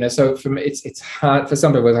again, so for me, it's hard for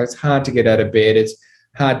some people. It's hard to get out of bed. It's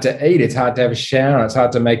hard to eat. It's hard to have a shower. It's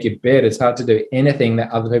hard to make your bed. It's hard to do anything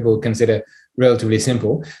that other people would consider relatively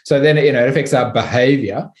simple. So then, it affects our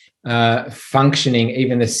behavior, functioning.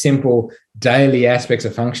 Even the simple daily aspects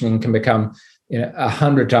of functioning can become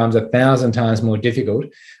 100 times, 1,000 times more difficult.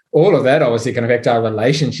 All of that obviously can affect our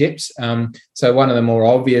relationships. So one of the more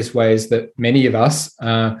obvious ways that many of us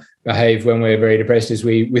behave when we're very depressed is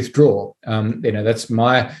we withdraw. That's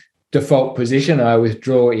my default position. I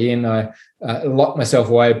withdraw in, I lock myself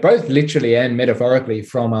away, both literally and metaphorically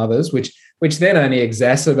from others, which then only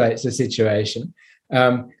exacerbates the situation.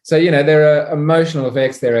 So there are emotional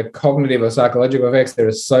effects, there are cognitive or psychological effects, there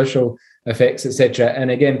are social effects, etc.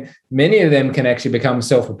 And again, many of them can actually become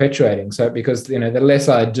self-perpetuating. So because the less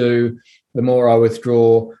I do, the more I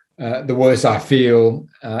withdraw, the worse I feel,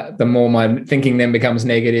 the more my thinking then becomes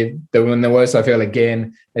negative, the worse I feel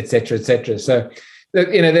again, etc., etc. So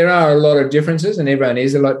there are a lot of differences, and everyone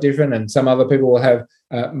is a lot different, and some other people will have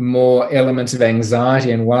more elements of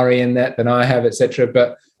anxiety and worry in that than I have, etc.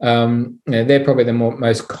 But they're probably the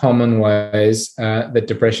most common ways that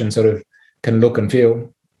depression sort of can look and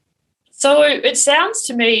feel. So it sounds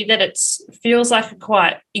to me that it feels like a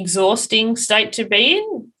quite exhausting state to be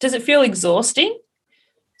in. Does it feel exhausting?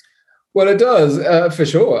 Well, it does, for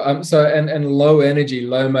sure. So low energy,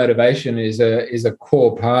 low motivation is a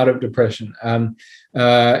core part of depression.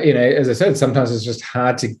 As I said, sometimes it's just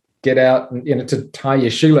hard to get out and, to tie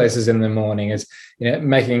your shoelaces in the morning. It's,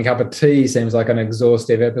 making a cup of tea seems like an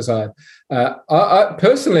exhaustive episode. I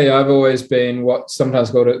personally, I've always been what's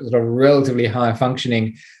sometimes called a sort of relatively high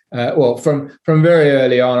functioning. From very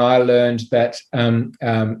early on, I learned that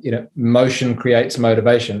motion creates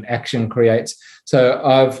motivation, action creates. So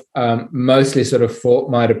I've mostly sort of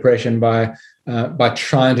fought my depression by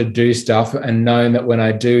trying to do stuff and knowing that when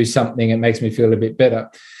I do something, it makes me feel a bit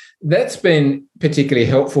better. That's been particularly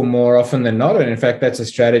helpful more often than not. And in fact, that's a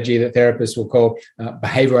strategy that therapists will call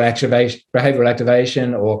behavioral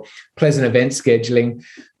activation or pleasant event scheduling.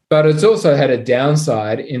 But it's also had a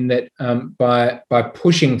downside in that by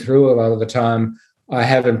pushing through a lot of the time, I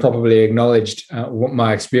haven't properly acknowledged what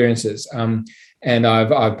my experience is. And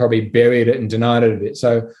I've probably buried it and denied it a bit.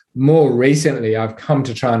 So more recently, I've come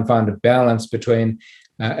to try and find a balance between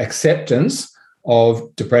acceptance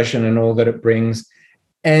of depression and all that it brings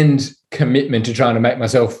and commitment to trying to make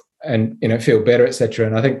myself and feel better, etc.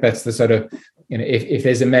 And I think that's the sort of, if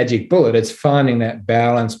there's a magic bullet, it's finding that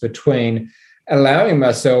balance between allowing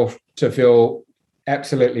myself to feel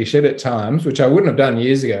absolutely shit at times, which I wouldn't have done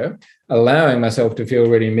years ago, allowing myself to feel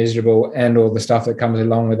really miserable and all the stuff that comes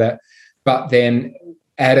along with that, but then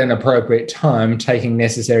at an appropriate time, taking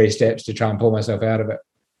necessary steps to try and pull myself out of it.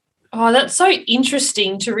 Oh, that's so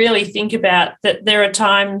interesting to really think about, that there are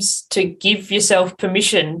times to give yourself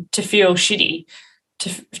permission to feel shitty,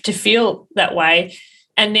 to feel that way,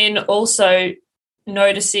 and then also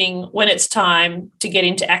noticing when it's time to get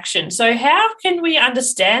into action. So how can we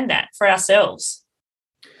understand that for ourselves?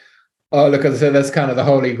 Oh, look, as I said, that's kind of the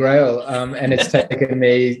holy grail. And it's taken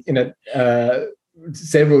me,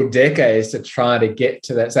 several decades to try to get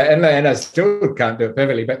to that. So, and I still can't do it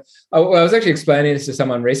perfectly. But I was actually explaining this to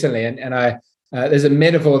someone recently, and I there's a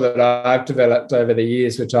metaphor that I've developed over the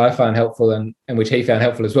years, which I find helpful, and which he found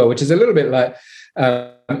helpful as well, which is a little bit like,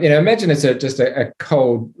 imagine it's just a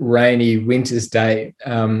cold, rainy winter's day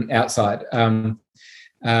outside. And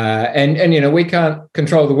we can't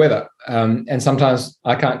control the weather. And sometimes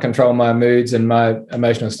I can't control my moods and my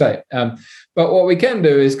emotional state. But what we can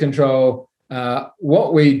do is control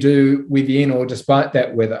what we do within or despite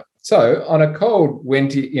that weather. So on a cold,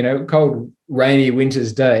 cold, rainy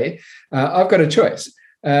winter's day, I've got a choice.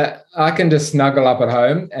 I can just snuggle up at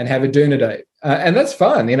home and have a doona day. And that's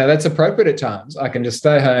fine. That's appropriate at times. I can just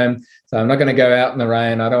stay home. So I'm not going to go out in the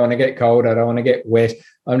rain. I don't want to get cold. I don't want to get wet.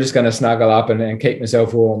 I'm just going to snuggle up and keep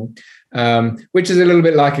myself warm, which is a little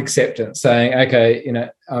bit like acceptance, saying, okay,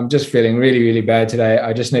 I'm just feeling really, really bad today.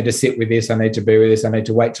 I just need to sit with this. I need to be with this. I need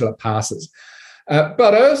to wait till it passes.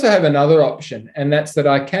 But I also have another option, and that's that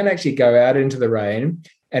I can actually go out into the rain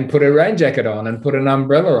and put a rain jacket on and put an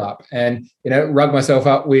umbrella up and, rug myself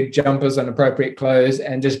up with jumpers and appropriate clothes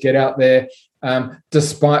and just get out there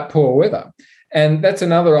despite poor weather. And that's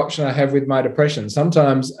another option I have with my depression.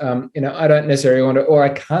 Sometimes, I don't necessarily want to, or I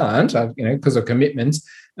can't, because of commitments,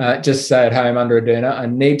 just stay at home under a doona. I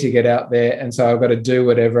need to get out there. And so I've got to do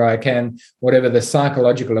whatever I can, whatever the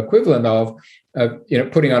psychological equivalent of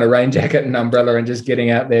putting on a rain jacket and umbrella and just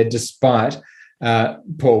getting out there despite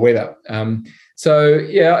poor weather.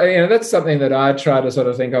 That's something that I try to sort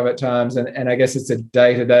of think of at times. And I guess it's a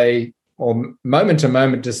day-to-day or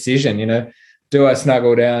moment-to-moment decision, do I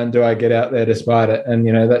snuggle down? Do I get out there despite it? And,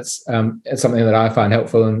 that's it's something that I find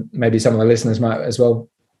helpful, and maybe some of the listeners might as well.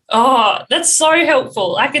 Oh, that's so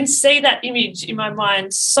helpful. I can see that image in my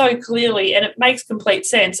mind so clearly, and it makes complete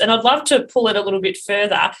sense. And I'd love to pull it a little bit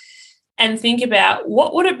further and think about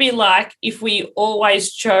what would it be like if we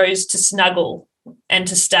always chose to snuggle and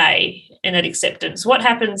to stay in that acceptance? What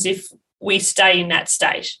happens if we stay in that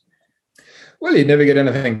state? Well, you'd never get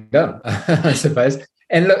anything done, I suppose.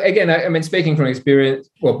 And look, again, I mean, speaking from experience,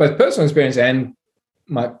 well, both personal experience and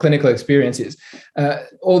my clinical experiences,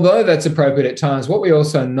 although that's appropriate at times, what we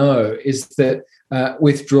also know is that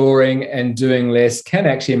withdrawing and doing less can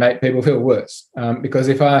actually make people feel worse. Because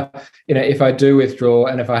if I do withdraw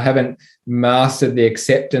and if I haven't mastered the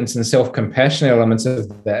acceptance and self-compassion elements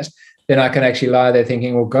of that, then I can actually lie there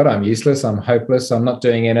thinking, well, God, I'm useless, I'm hopeless, I'm not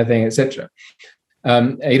doing anything, etc.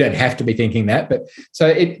 You don't have to be thinking that, but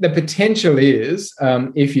so the potential is,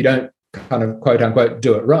 if you don't kind of quote unquote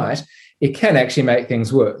do it right, it can actually make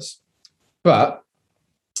things worse. But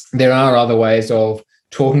there are other ways of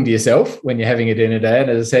talking to yourself when you're having a dinner day.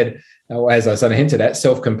 And as I said, as I sort of hinted at,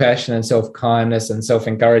 self-compassion and self-kindness and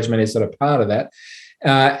self-encouragement is sort of part of that.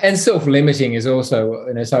 And self-limiting is also,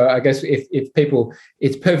 so I guess if people,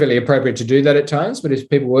 it's perfectly appropriate to do that at times, but if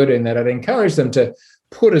people were doing that, I'd encourage them to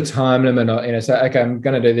put a time limit on, say, okay, I'm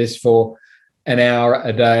going to do this for an hour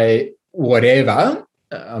a day, whatever.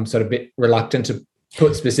 I'm sort of a bit reluctant to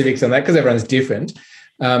put specifics on that because everyone's different.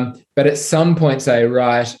 But at some point say,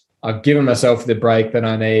 right, I've given myself the break that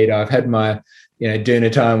I need. I've had my,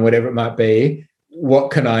 doona time, whatever it might be.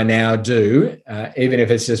 What can I now do? Even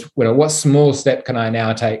if it's just, what small step can I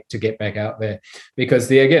now take to get back out there? Because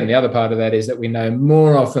the other part of that is that we know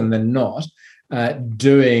more often than not,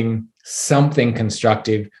 doing something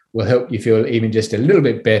constructive will help you feel even just a little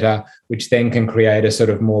bit better, which then can create a sort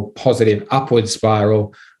of more positive upward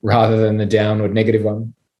spiral rather than the downward negative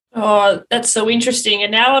one. Oh, that's so interesting.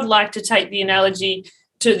 And now I'd like to take the analogy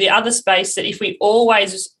to the other space that if we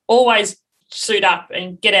always suit up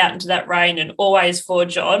and get out into that rain and always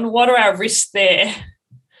forge on, what are our risks there?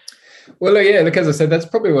 Well, look, as I said, that's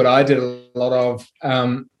probably what I did a lot of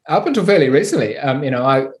up until fairly recently.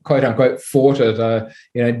 I quote unquote fought it,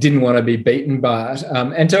 didn't want to be beaten by it.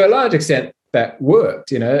 And to a large extent, that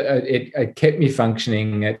worked. It kept me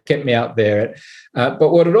functioning, it kept me out there.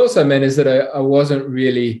 But what it also meant is that I wasn't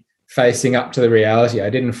really facing up to the reality. I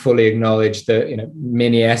didn't fully acknowledge the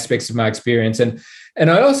many aspects of my experience, and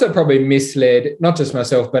I also probably misled not just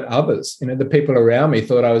myself but others. The people around me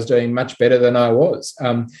thought I was doing much better than I was,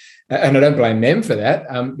 and I don't blame them for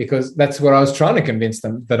that, because that's what I was trying to convince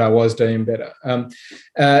them, that I was doing better.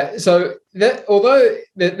 So that, although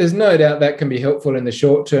there's no doubt that can be helpful in the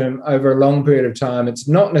short term, over a long period of time, it's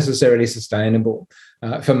not necessarily sustainable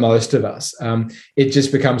for most of us. It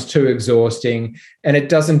just becomes too exhausting, and it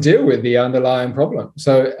doesn't deal with the underlying problem.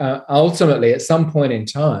 So ultimately, at some point in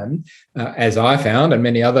time, as I found and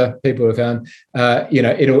many other people have found,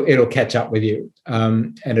 it'll catch up with you,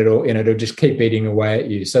 and it'll just keep eating away at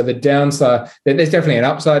you. So the downside, there's definitely an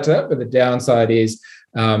upside to that, but the downside is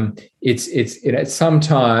It's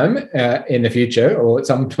sometime in the future, or at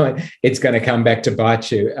some point it's going to come back to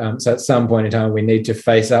bite you. So at some point in time, we need to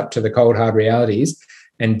face up to the cold hard realities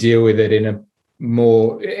and deal with it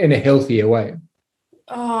in a healthier way.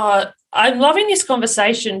 Oh, I'm loving this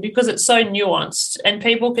conversation because it's so nuanced and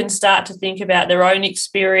people can start to think about their own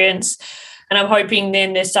experience. And I'm hoping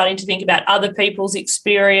then they're starting to think about other people's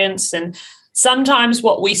experience. And sometimes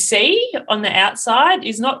what we see on the outside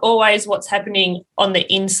is not always what's happening on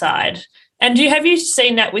the inside. And have you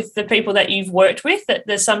seen that with the people that you've worked with, that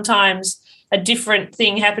there's sometimes a different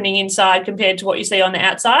thing happening inside compared to what you see on the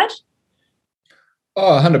outside?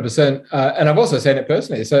 Oh, 100%. And I've also seen it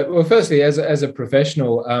personally. So, well, firstly, as a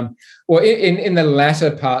professional, in the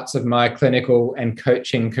latter parts of my clinical and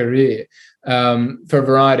coaching career, for a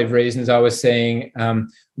variety of reasons, I was seeing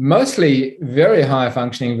mostly very high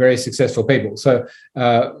functioning, very successful people. So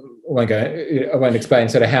I won't explain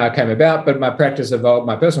sort of how it came about, but my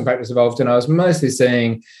personal practice evolved, and I was mostly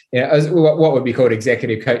seeing, what would be called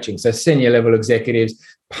executive coaching. So senior level executives,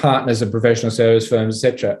 partners of professional service firms,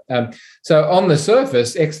 etc. So on the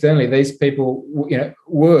surface, externally, these people,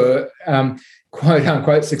 were quote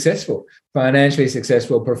unquote successful, financially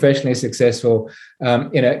successful, professionally successful,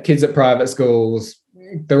 kids at private schools,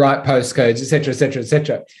 the right postcodes, et cetera, et cetera, et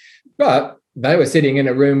cetera. But they were sitting in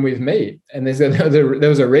a room with me, and there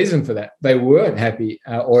was a reason for that. They weren't happy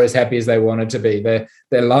or as happy as they wanted to be.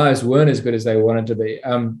 Their lives weren't as good as they wanted to be.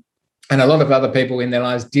 And a lot of other people in their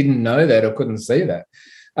lives didn't know that or couldn't see that.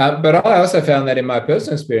 But I also found that in my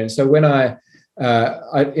personal experience. So when I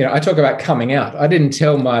talk about coming out, I didn't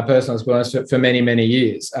tell my personal experience for many, many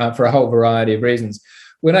years for a whole variety of reasons.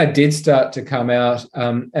 When I did start to come out,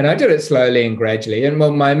 and I did it slowly and gradually, and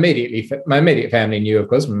well, my immediate family knew, of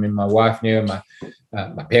course. I mean, my wife knew, and my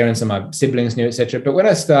parents and my siblings knew, etc. But when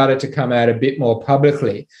I started to come out a bit more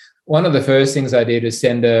publicly, one of the first things I did is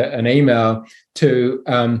send an email to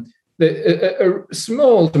a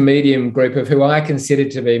small to medium group of who I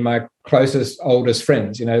considered to be my closest, oldest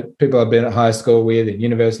friends. People I've been at high school with, at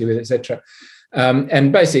university with, etc.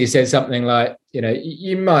 And basically said something like,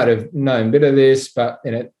 you might have known a bit of this, but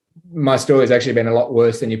my story has actually been a lot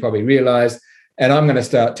worse than you probably realized. And I'm going to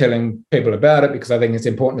start telling people about it because I think it's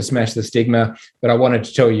important to smash the stigma, but I wanted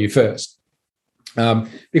to tell you first.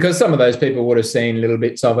 Because some of those people would have seen little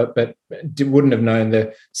bits of it, but wouldn't have known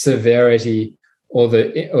the severity or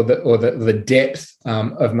the depth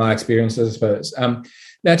of my experiences, I suppose.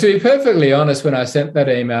 Now, to be perfectly honest, when I sent that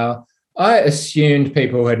email, I assumed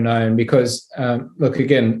people had known because, look,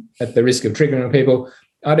 again, at the risk of triggering people,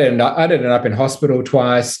 I'd ended up in hospital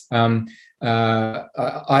twice.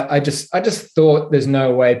 I just thought there's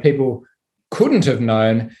no way people couldn't have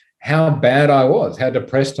known how bad I was, how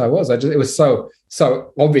depressed I was. It was so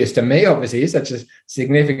obvious to me, obviously, such a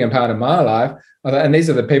significant part of my life. And these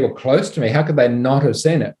are the people close to me. How could they not have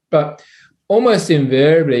seen it? But almost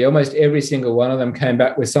invariably, almost every single one of them came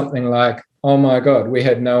back with something like, oh my God, we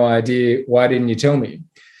had no idea. Why didn't you tell me?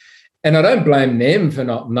 And I don't blame them for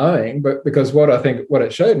not knowing, but because what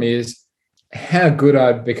it showed me is how good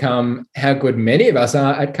I'd become, how good many of us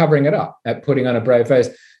are at covering it up, at putting on a brave face,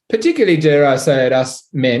 particularly, dare I say, at us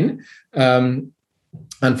men.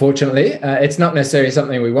 Unfortunately, it's not necessarily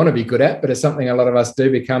something we want to be good at, but it's something a lot of us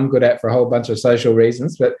do become good at for a whole bunch of social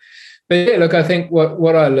reasons. But yeah, look, I think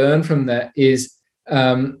what I learned from that is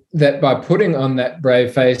that by putting on that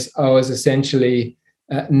brave face, I was essentially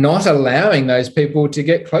not allowing those people to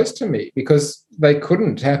get close to me because they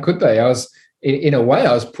couldn't. How could they? I was, in a way,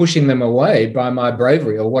 I was pushing them away by my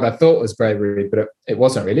bravery, or what I thought was bravery, but it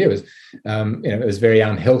wasn't really. It was, it was very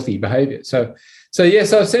unhealthy behaviour. So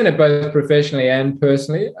yes, I've seen it both professionally and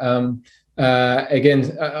personally.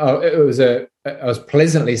 Again, I was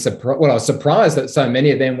pleasantly surprised. Well, I was surprised that so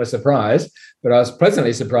many of them were surprised, but I was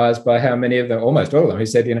pleasantly surprised by how many of them, almost all of them, who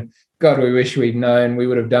said, God, we wish we'd known, we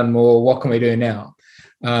would have done more. What can we do now?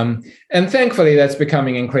 And thankfully, that's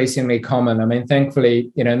becoming increasingly common. I mean,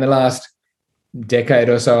 thankfully, in the last decade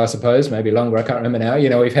or so, I suppose, maybe longer, I can't remember now,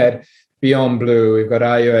 we've had Beyond Blue, we've got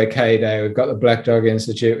Are You OK Day, we've got the Black Dog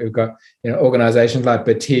Institute, we've got organisations like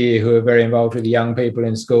Batir who are very involved with young people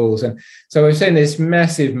in schools, and so we've seen this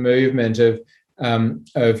massive movement of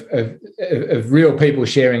real people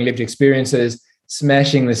sharing lived experiences,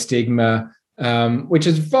 smashing the stigma, which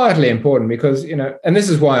is vitally important because and this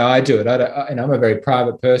is why I do it. I'm a very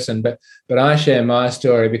private person, but I share my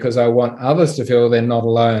story because I want others to feel they're not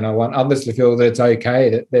alone. I want others to feel that it's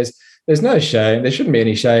okay, that there's no shame. There shouldn't be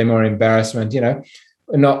any shame or embarrassment.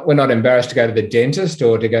 We're not embarrassed to go to the dentist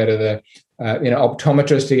or to go to the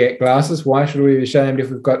optometrist to get glasses. Why should we be ashamed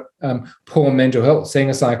if we've got poor mental health? Seeing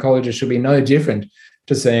a psychologist should be no different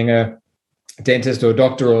to seeing a dentist or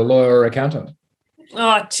doctor or lawyer or accountant.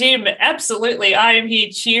 Oh, Tim, absolutely. I am here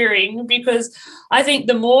cheering because I think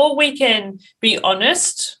the more we can be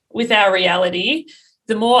honest with our reality,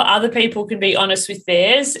 the more other people can be honest with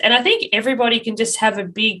theirs. And I think everybody can just have a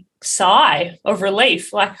big sigh of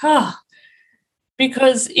relief, like,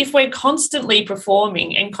 because if we're constantly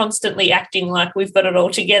performing and constantly acting like we've got it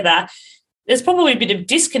all together, there's probably a bit of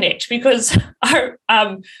disconnect because I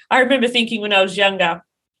remember thinking when I was younger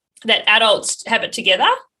that adults have it together.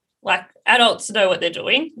 Like adults know what they're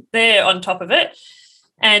doing. They're on top of it.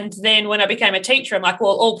 And then when I became a teacher, I'm like,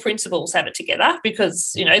 well, all principals have it together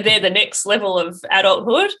because, they're the next level of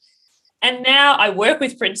adulthood. And now I work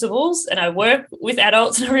with principals and I work with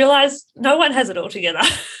adults and I realise no one has it all together.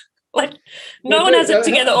 No one has it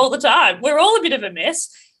together all the time. We're all a bit of a mess.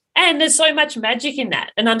 And there's so much magic in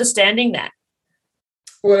that and understanding that.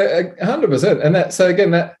 Well, 100%. And so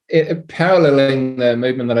again, paralleling the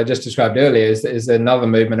movement that I just described earlier is another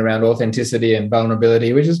movement around authenticity and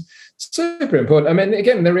vulnerability, which is super important. I mean,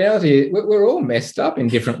 again, the reality is we're all messed up in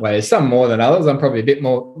different ways, some more than others. I'm probably a bit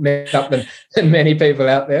more messed up than many people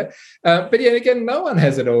out there. But yet again, no one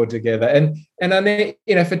has it all together. And I think,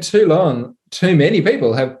 for too long, too many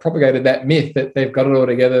people have propagated that myth that they've got it all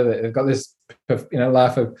together, that they've got this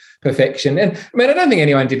life of perfection. And I mean, I don't think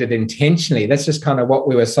anyone did it intentionally. That's just kind of what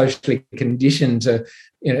we were socially conditioned to,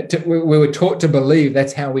 we were taught to believe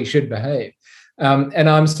that's how we should behave. And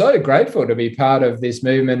I'm so grateful to be part of this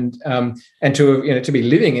movement and to be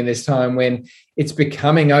living in this time when it's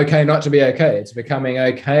becoming okay not to be okay. It's becoming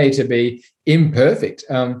okay to be imperfect.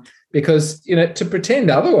 Because, to pretend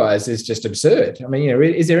otherwise is just absurd. I mean,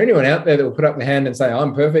 is there anyone out there that will put up their hand and say,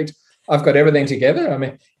 I'm perfect, I've got everything together? I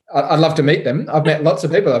mean, I'd love to meet them. I've met lots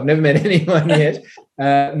of people. I've never met anyone yet,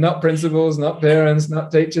 not principals, not parents,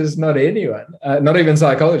 not teachers, not anyone, not even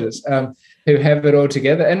psychologists who have it all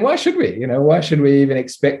together. And why should we? Why should we even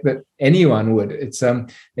expect that anyone would? It's,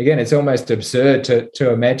 again, it's almost absurd to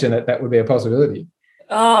imagine that would be a possibility.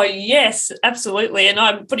 Oh, yes, absolutely. And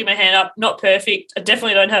I'm putting my hand up, not perfect. I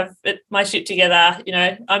definitely don't have my shit together.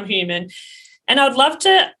 I'm human. And I'd love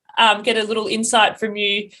to get a little insight from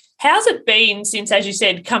you. How's it been since, as you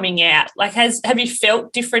said, coming out? Like, have you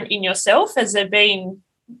felt different in yourself? Has there been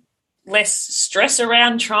less stress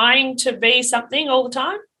around trying to be something all the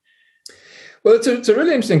time? Well, it's a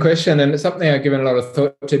really interesting question, and it's something I've given a lot of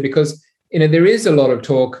thought to because, there is a lot of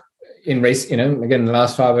talk in recent, again, in the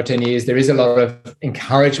last 5 or 10 years, there is a lot of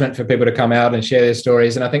encouragement for people to come out and share their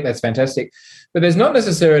stories. And I think that's fantastic. But there's not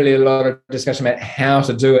necessarily a lot of discussion about how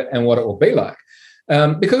to do it and what it will be like.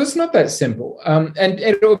 Because it's not that simple. And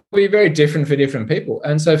it will be very different for different people.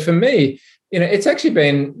 And so for me, it's actually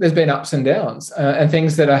there's been ups and downs and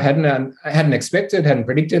things that I hadn't expected, hadn't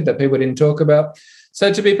predicted, that people didn't talk about.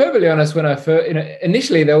 So to be perfectly honest, when I first,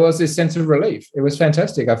 initially there was this sense of relief. It was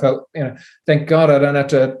fantastic. I felt, thank God I don't have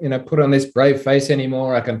to, put on this brave face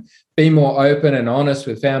anymore. I can be more open and honest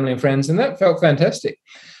with family and friends. And that felt fantastic.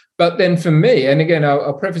 But then for me, and again,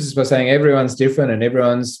 I'll preface this by saying everyone's different and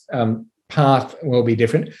everyone's path will be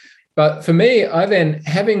different. But for me, I then,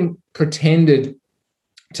 having pretended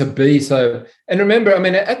to be so, and remember, I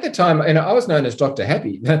mean, at the time, I was known as Dr.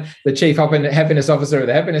 Happy, the Chief Happiness Officer of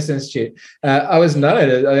the Happiness Institute. I was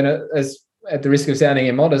known as, at the risk of sounding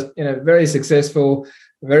immodest, very successful,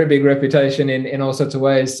 very big reputation in all sorts of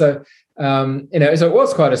ways. So, so it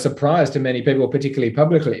was quite a surprise to many people, particularly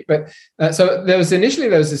publicly. But so there was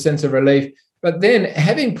this sense of relief. But then,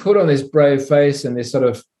 having put on this brave face and this sort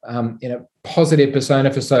of positive persona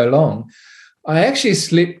for so long, I actually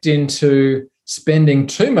slipped into spending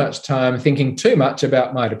too much time thinking too much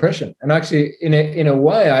about my depression. And actually, in a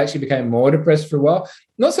way, I actually became more depressed for a while.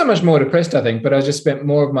 Not so much more depressed, I think, but I just spent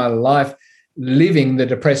more of my life living the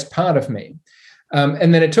depressed part of me.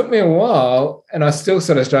 And then it took me a while, and I still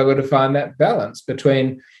sort of struggle to find that balance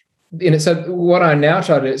between, so what I now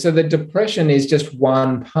try to do, so the depression is just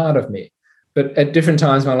one part of me. But at different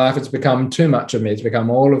times in my life, it's become too much of me. It's become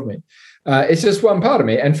all of me. It's just one part of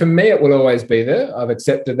me. And for me, it will always be there. I've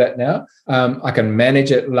accepted that now. I can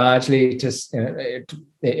manage it largely.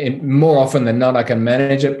 More often than not, I can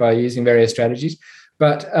manage it by using various strategies.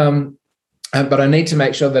 But I need to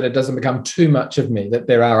make sure that it doesn't become too much of me, that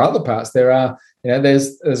there are other parts. There are,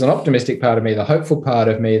 there's an optimistic part of me, the hopeful part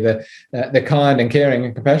of me, the kind and caring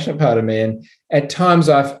and compassionate part of me. And at times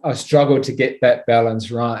I've struggled to get that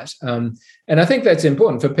balance right. And I think that's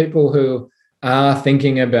important for people who are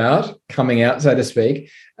thinking about coming out, so to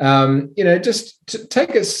speak, just to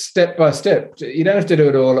take it step by step. You don't have to do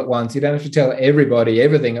it all at once. You don't have to tell everybody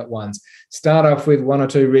everything at once. Start off with one or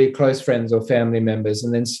two really close friends or family members,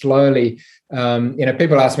 and then slowly,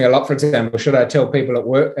 people ask me a lot, for example, should I tell people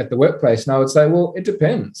at the workplace? And I would say, well, it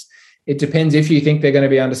depends. It depends if you think they're going to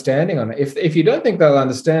be understanding on it. If you don't think they'll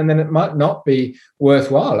understand, then it might not be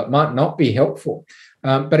worthwhile. It might not be helpful.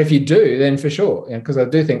 But if you do, then for sure, because I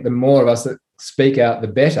do think the more of us that speak out, the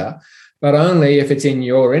better, but only if it's in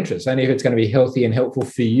your interest, only if it's going to be healthy and helpful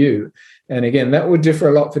for you. And again, that would differ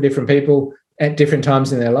a lot for different people at different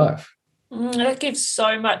times in their life. That gives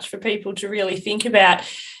so much for people to really think about.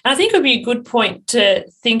 And I think it would be a good point to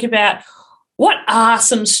think about, what are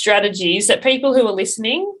some strategies that people who are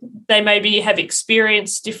listening, they maybe have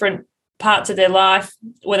experienced different parts of their life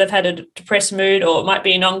where they've had a depressed mood, or it might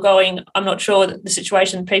be an ongoing, I'm not sure the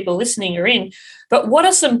situation people listening are in, but what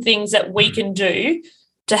are some things that we can do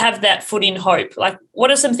to have that foot in hope? Like,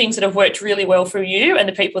 what are some things that have worked really well for you and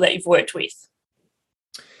the people that you've worked with?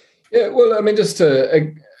 Yeah, well, I mean, just to,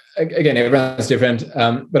 again, everyone's different,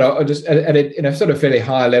 but I'll just at a sort of fairly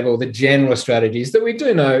high level, the general strategies that we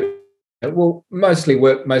do know will mostly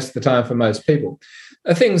work most of the time for most people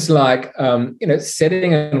are things like,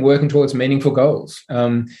 setting and working towards meaningful goals.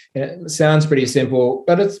 It sounds pretty simple,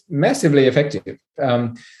 but it's massively effective.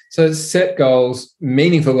 So set goals,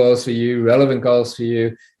 meaningful goals for you, relevant goals for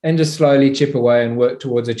you, and just slowly chip away and work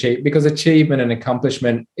towards because achievement and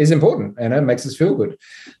accomplishment is important, and it makes us feel good.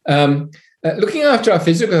 Looking after our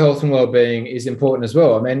physical health and well-being is important as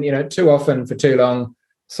well. I mean, too often for too long,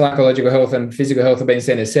 psychological health and physical health have been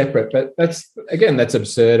seen as separate, but that's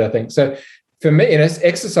absurd, I think. So for me,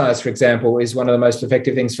 exercise, for example, is one of the most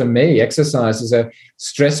effective things for me. Exercise is a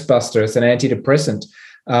stress buster. It's an antidepressant.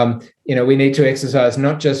 We need to exercise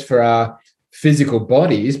not just for our physical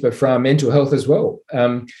bodies, but for our mental health as well.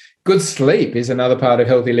 Good sleep is another part of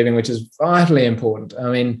healthy living, which is vitally important. I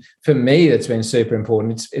mean, for me, that's been super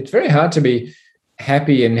important. It's very hard to be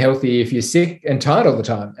happy and healthy if you're sick and tired all the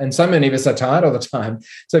time. And so many of us are tired all the time.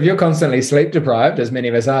 So if you're constantly sleep deprived, as many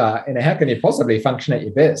of us are, how can you possibly function at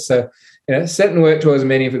your best? So, set and work towards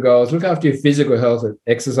meaningful goals. Look after your physical health,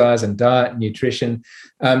 exercise and diet, nutrition.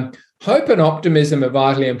 Hope and optimism are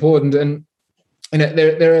vitally important. And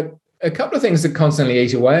there are a couple of things that constantly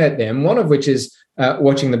eat away at them, one of which is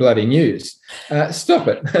watching the bloody news. Stop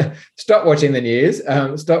it. Stop watching the news.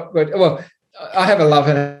 I have a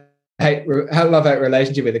love-hate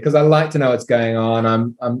relationship with it because I like to know what's going on.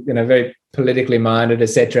 I'm very politically minded,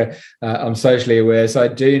 etc. I'm socially aware, so I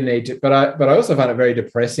do need to. But I also find it very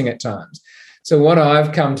depressing at times. So what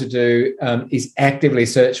I've come to do is actively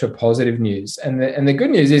search for positive news. And the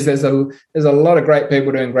good news is there's a lot of great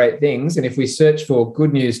people doing great things. And if we search for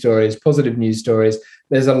good news stories, positive news stories,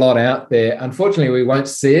 there's a lot out there. Unfortunately, we won't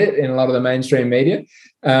see it in a lot of the mainstream media,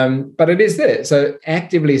 but it is there. So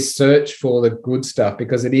actively search for the good stuff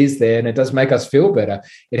because it is there and it does make us feel better.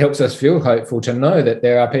 It helps us feel hopeful to know that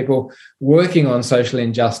there are people working on social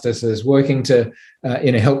injustices, working to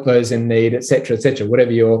help those in need, et cetera,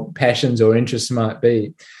 whatever your passions or interests might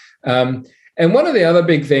be. And one of the other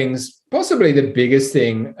big things, possibly the biggest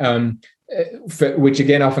thing, which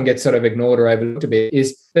again often gets sort of ignored or overlooked a bit,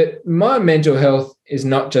 is that my mental health is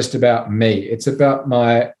not just about me. It's about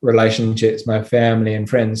my relationships, my family and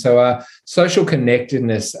friends. So our social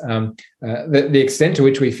connectedness, the extent to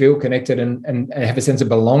which we feel connected and have a sense of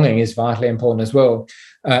belonging is vitally important as well.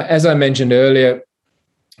 As I mentioned earlier,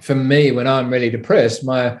 for me, when I'm really depressed,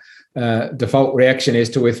 my default reaction is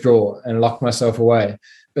to withdraw and lock myself away.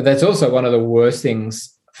 But that's also one of the worst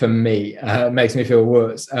things for me. It makes me feel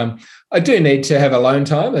worse. I do need to have alone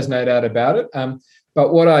time, there's no doubt about it.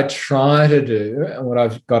 But what I try to do and what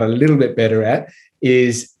I've got a little bit better at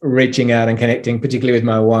is reaching out and connecting, particularly with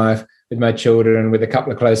my wife, with my children, with a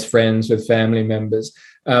couple of close friends, with family members,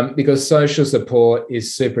 because social support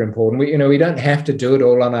is super important. We don't have to do it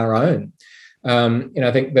all on our own.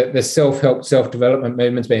 I think that the self-help, self-development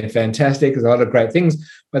movement's been fantastic. There's a lot of great things,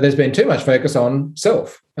 but there's been too much focus on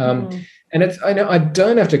self. And I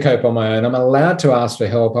don't have to cope on my own. I'm allowed to ask for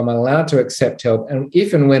help. I'm allowed to accept help. And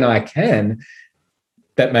if and when I can,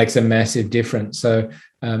 that makes a massive difference. So,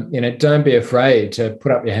 don't be afraid to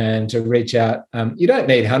put up your hand, to reach out. You don't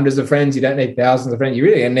need hundreds of friends. You don't need thousands of friends. You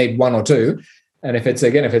really need one or two. And if it's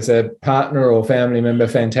a partner or family member,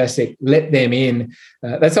 fantastic, let them in.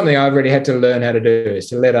 That's something I've already had to learn how to do, is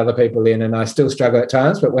to let other people in. And I still struggle at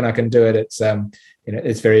times, but when I can do it,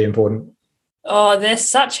 it's very important. Oh, there's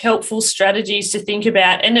such helpful strategies to think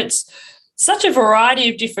about. And it's such a variety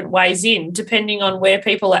of different ways in, depending on where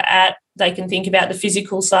people are at They can think about the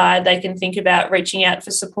physical side. They can think about reaching out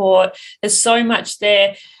for support. There's so much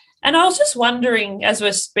there. And I was just wondering, as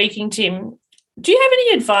we're speaking, Tim, do you have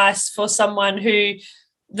any advice for someone who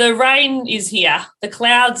the rain is here, the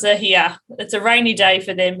clouds are here, it's a rainy day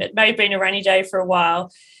for them, it may have been a rainy day for a while,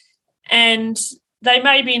 and they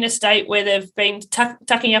may be in a state where they've been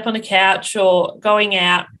tucking up on the couch or going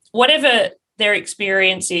out, whatever their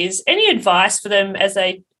experience is, any advice for them as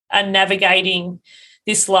they are navigating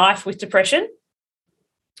this life with depression?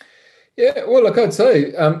 Yeah, well, look, I'd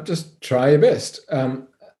say just try your best.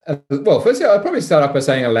 Well, firstly, I'd probably start off by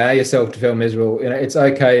saying allow yourself to feel miserable. It's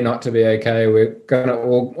okay not to be okay. We're going to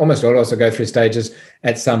almost all also go through stages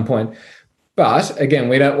at some point. But again,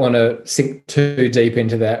 we don't want to sink too deep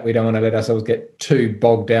into that. We don't want to let ourselves get too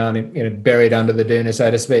bogged down and buried under the doona, so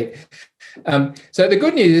to speak. So the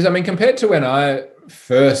good news is, compared to when I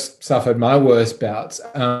first suffered my worst bouts,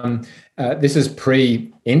 this is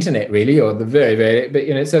pre-internet really, or the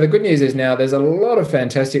but so the good news is now there's a lot of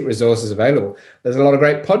fantastic resources available. There's a lot of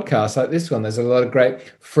great podcasts like this one. There's a lot of great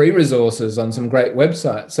free resources on some great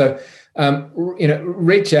websites. So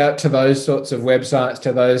reach out to those sorts of websites,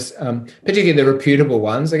 to those particularly the reputable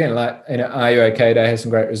ones. Again, like Are You OK Day has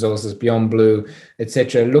some great resources, Beyond Blue,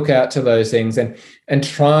 etc. Look out to those things and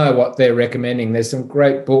try what they're recommending. There's some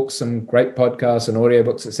great books, some great podcasts and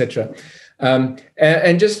audiobooks, etc.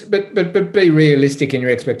 And just but be realistic in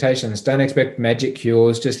your expectations. Don't expect magic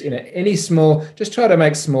cures. Just any small. Just try to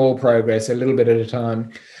make small progress, a little bit at a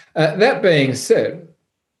time. That being said,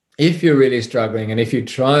 if you're really struggling and if you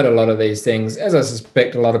tried a lot of these things, as I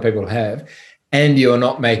suspect a lot of people have, and you're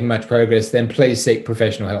not making much progress, then please seek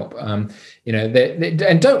professional help. And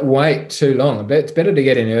don't wait too long. It's better to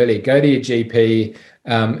get in early. Go to your GP,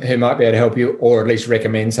 who might be able to help you, or at least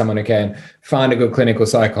recommend someone who can. Find a good clinical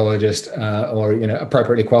psychologist or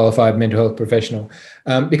appropriately qualified mental health professional,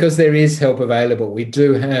 because there is help available. We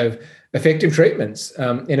do have effective treatments,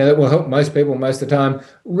 that will help most people most of the time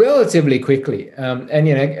relatively quickly.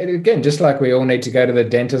 Again, just like we all need to go to the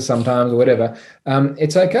dentist sometimes or whatever,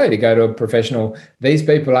 it's okay to go to a professional. These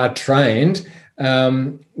people are trained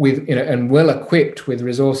with, and well equipped with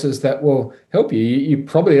resources that will help you. You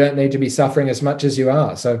probably don't need to be suffering as much as you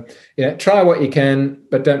are. So, try what you can,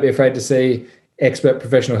 but don't be afraid to see expert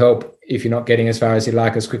professional help if you're not getting as far as you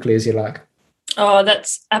like, as quickly as you like. Oh,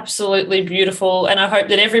 that's absolutely beautiful. And I hope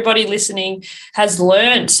that everybody listening has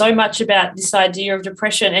learned so much about this idea of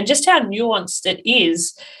depression and just how nuanced it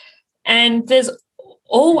is. And there's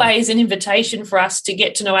always an invitation for us to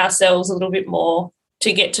get to know ourselves a little bit more,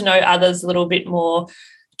 to get to know others a little bit more,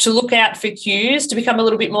 to look out for cues, to become a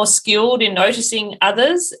little bit more skilled in noticing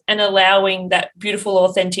others and allowing that beautiful,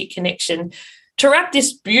 authentic connection. To wrap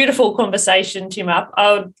this beautiful conversation, Tim, up,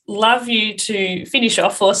 I would love you to finish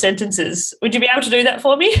off 4 sentences. Would you be able to do that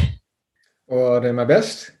for me? Well, I'll do my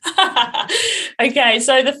best. Okay,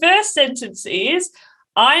 so the first sentence is,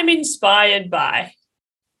 I'm inspired by.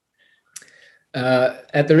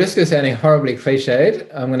 At the risk of sounding horribly cliched,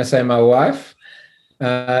 I'm going to say my wife,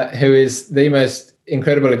 who is the most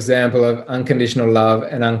incredible example of unconditional love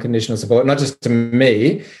and unconditional support, not just to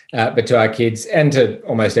me, but to our kids and to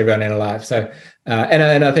almost everyone in our life. So,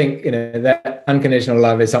 and I think that unconditional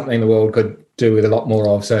love is something the world could do with a lot more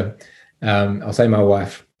of. So, I'll say my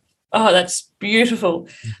wife. Oh, that's beautiful.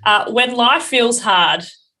 When life feels hard.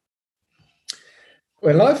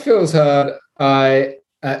 When life feels hard, I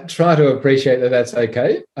try to appreciate that that's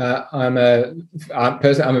okay. I'm a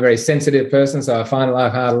very sensitive person, so I find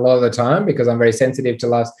life hard a lot of the time because I'm very sensitive to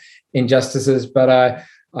life's injustices. But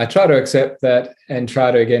I try to accept that and try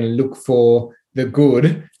to again look for the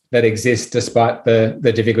good that exists despite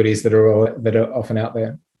the difficulties that are often out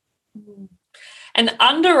there. An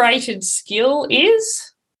underrated skill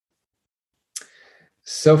is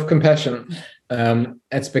self-compassion.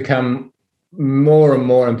 It's become more and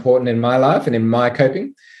more important in my life and in my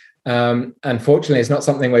coping. Unfortunately, it's not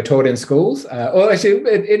something we're taught in schools, or actually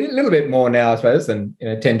a little bit more now, I suppose, than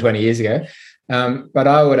 10, 20 years ago. But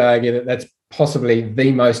I would argue that that's possibly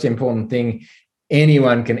the most important thing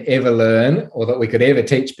anyone can ever learn, or that we could ever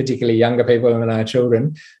teach, particularly younger people and our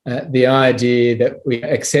children. The idea that we're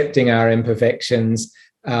accepting our imperfections,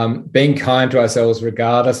 being kind to ourselves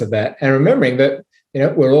regardless of that, and remembering that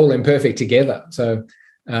we're all imperfect together. So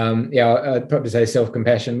I'd probably say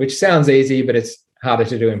self-compassion, which sounds easy, but it's harder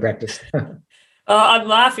to do in practice. I'm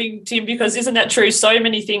laughing, Tim, because isn't that true? So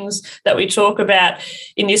many things that we talk about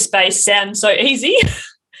in this space sound so easy,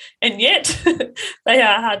 and yet they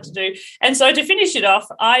are hard to do. And so to finish it off,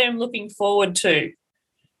 I am looking forward to.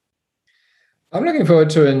 I'm looking forward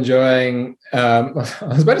to enjoying, I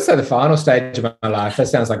was about to say the final stage of my life. That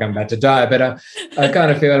sounds like I'm about to die, but I kind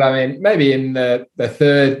of feel, maybe in the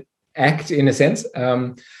third act, in a sense.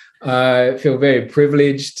 I feel very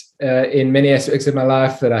privileged in many aspects of my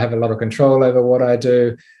life that I have a lot of control over what I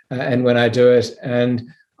do and when I do it. And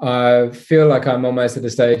I feel like I'm almost at a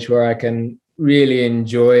stage where I can really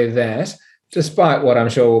enjoy that, despite what I'm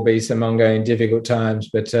sure will be some ongoing difficult times.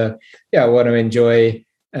 But I want to enjoy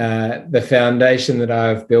the foundation that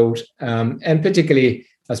I've built. And particularly,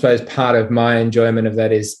 I suppose, part of my enjoyment of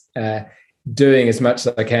that is doing as much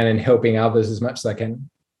as I can and helping others as much as I can.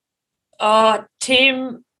 Oh,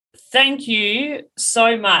 Tim, thank you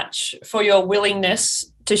so much for your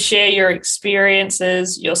willingness to share your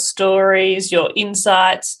experiences, your stories, your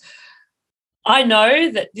insights. I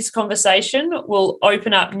know that this conversation will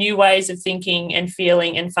open up new ways of thinking and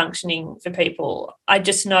feeling and functioning for people. I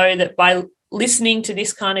just know that by listening to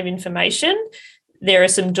this kind of information, there are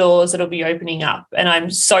some doors that'll be opening up. And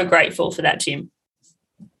I'm so grateful for that, Tim.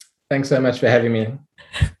 Thanks so much for having me.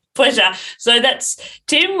 Pleasure. So that's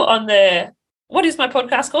Tim on what is my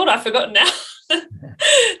podcast called? I've forgotten now.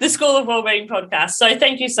 The School of Wellbeing podcast. So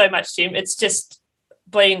thank you so much, Tim. It's just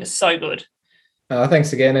been so good.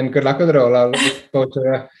 Thanks again, and good luck with it all. I look forward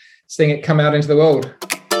to seeing it come out into the world.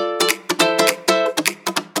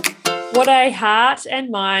 What a heart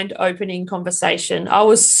and mind opening conversation. I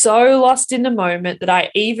was so lost in the moment that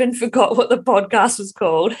I even forgot what the podcast was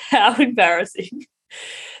called. How embarrassing.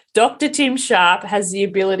 Dr. Tim Sharp has the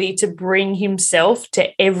ability to bring himself to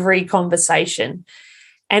every conversation,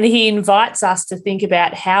 and he invites us to think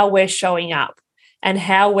about how we're showing up and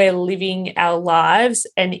how we're living our lives,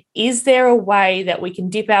 and is there a way that we can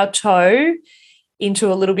dip our toe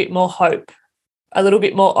into a little bit more hope, a little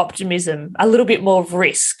bit more optimism, a little bit more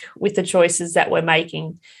risk with the choices that we're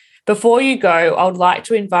making. Before you go, I would like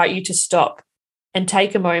to invite you to stop and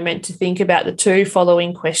take a moment to think about the two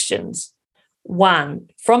following questions. 1,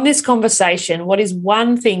 from this conversation, what is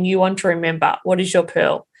one thing you want to remember? What is your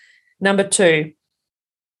pearl? Number 2,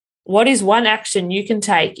 what is one action you can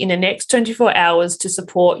take in the next 24 hours to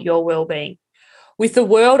support your well-being? With the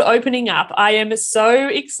world opening up, I am so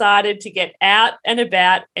excited to get out and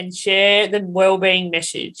about and share the well-being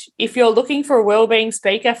message. If you're looking for a well-being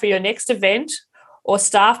speaker for your next event or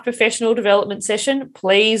staff professional development session,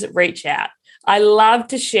 please reach out. I love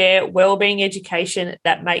to share well-being education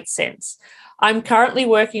that makes sense. I'm currently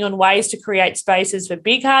working on ways to create spaces for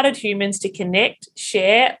big-hearted humans to connect,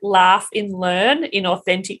 share, laugh, and learn in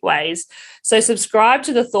authentic ways. So subscribe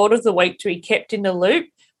to the Thought of the Week to be kept in the loop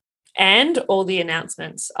and all the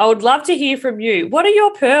announcements. I would love to hear from you. What are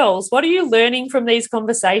your pearls? What are you learning from these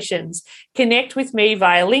conversations? Connect with me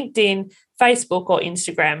via LinkedIn, Facebook, or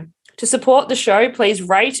Instagram. To support the show, please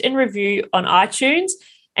rate and review on iTunes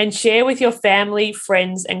and share with your family,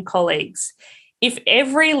 friends, and colleagues. If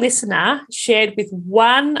every listener shared with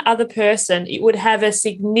one other person, it would have a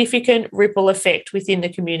significant ripple effect within the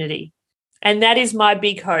community. And that is my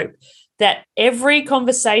big hope, that every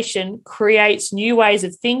conversation creates new ways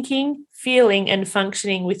of thinking, feeling, and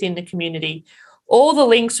functioning within the community. All the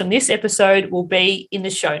links from this episode will be in the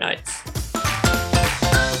show notes.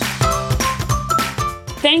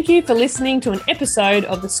 Thank you for listening to an episode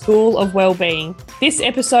of the School of Wellbeing. This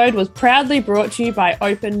episode was proudly brought to you by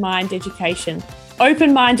Open Mind Education.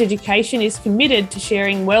 Open Mind Education is committed to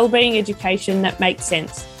sharing wellbeing education that makes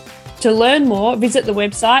sense. To learn more, visit the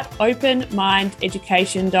website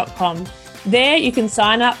openmindeducation.com. There you can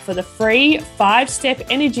sign up for the free 5-step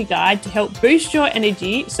energy guide to help boost your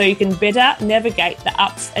energy so you can better navigate the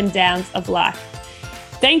ups and downs of life.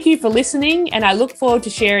 Thank you for listening, and I look forward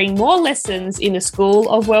to sharing more lessons in the School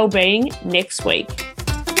of Wellbeing next week.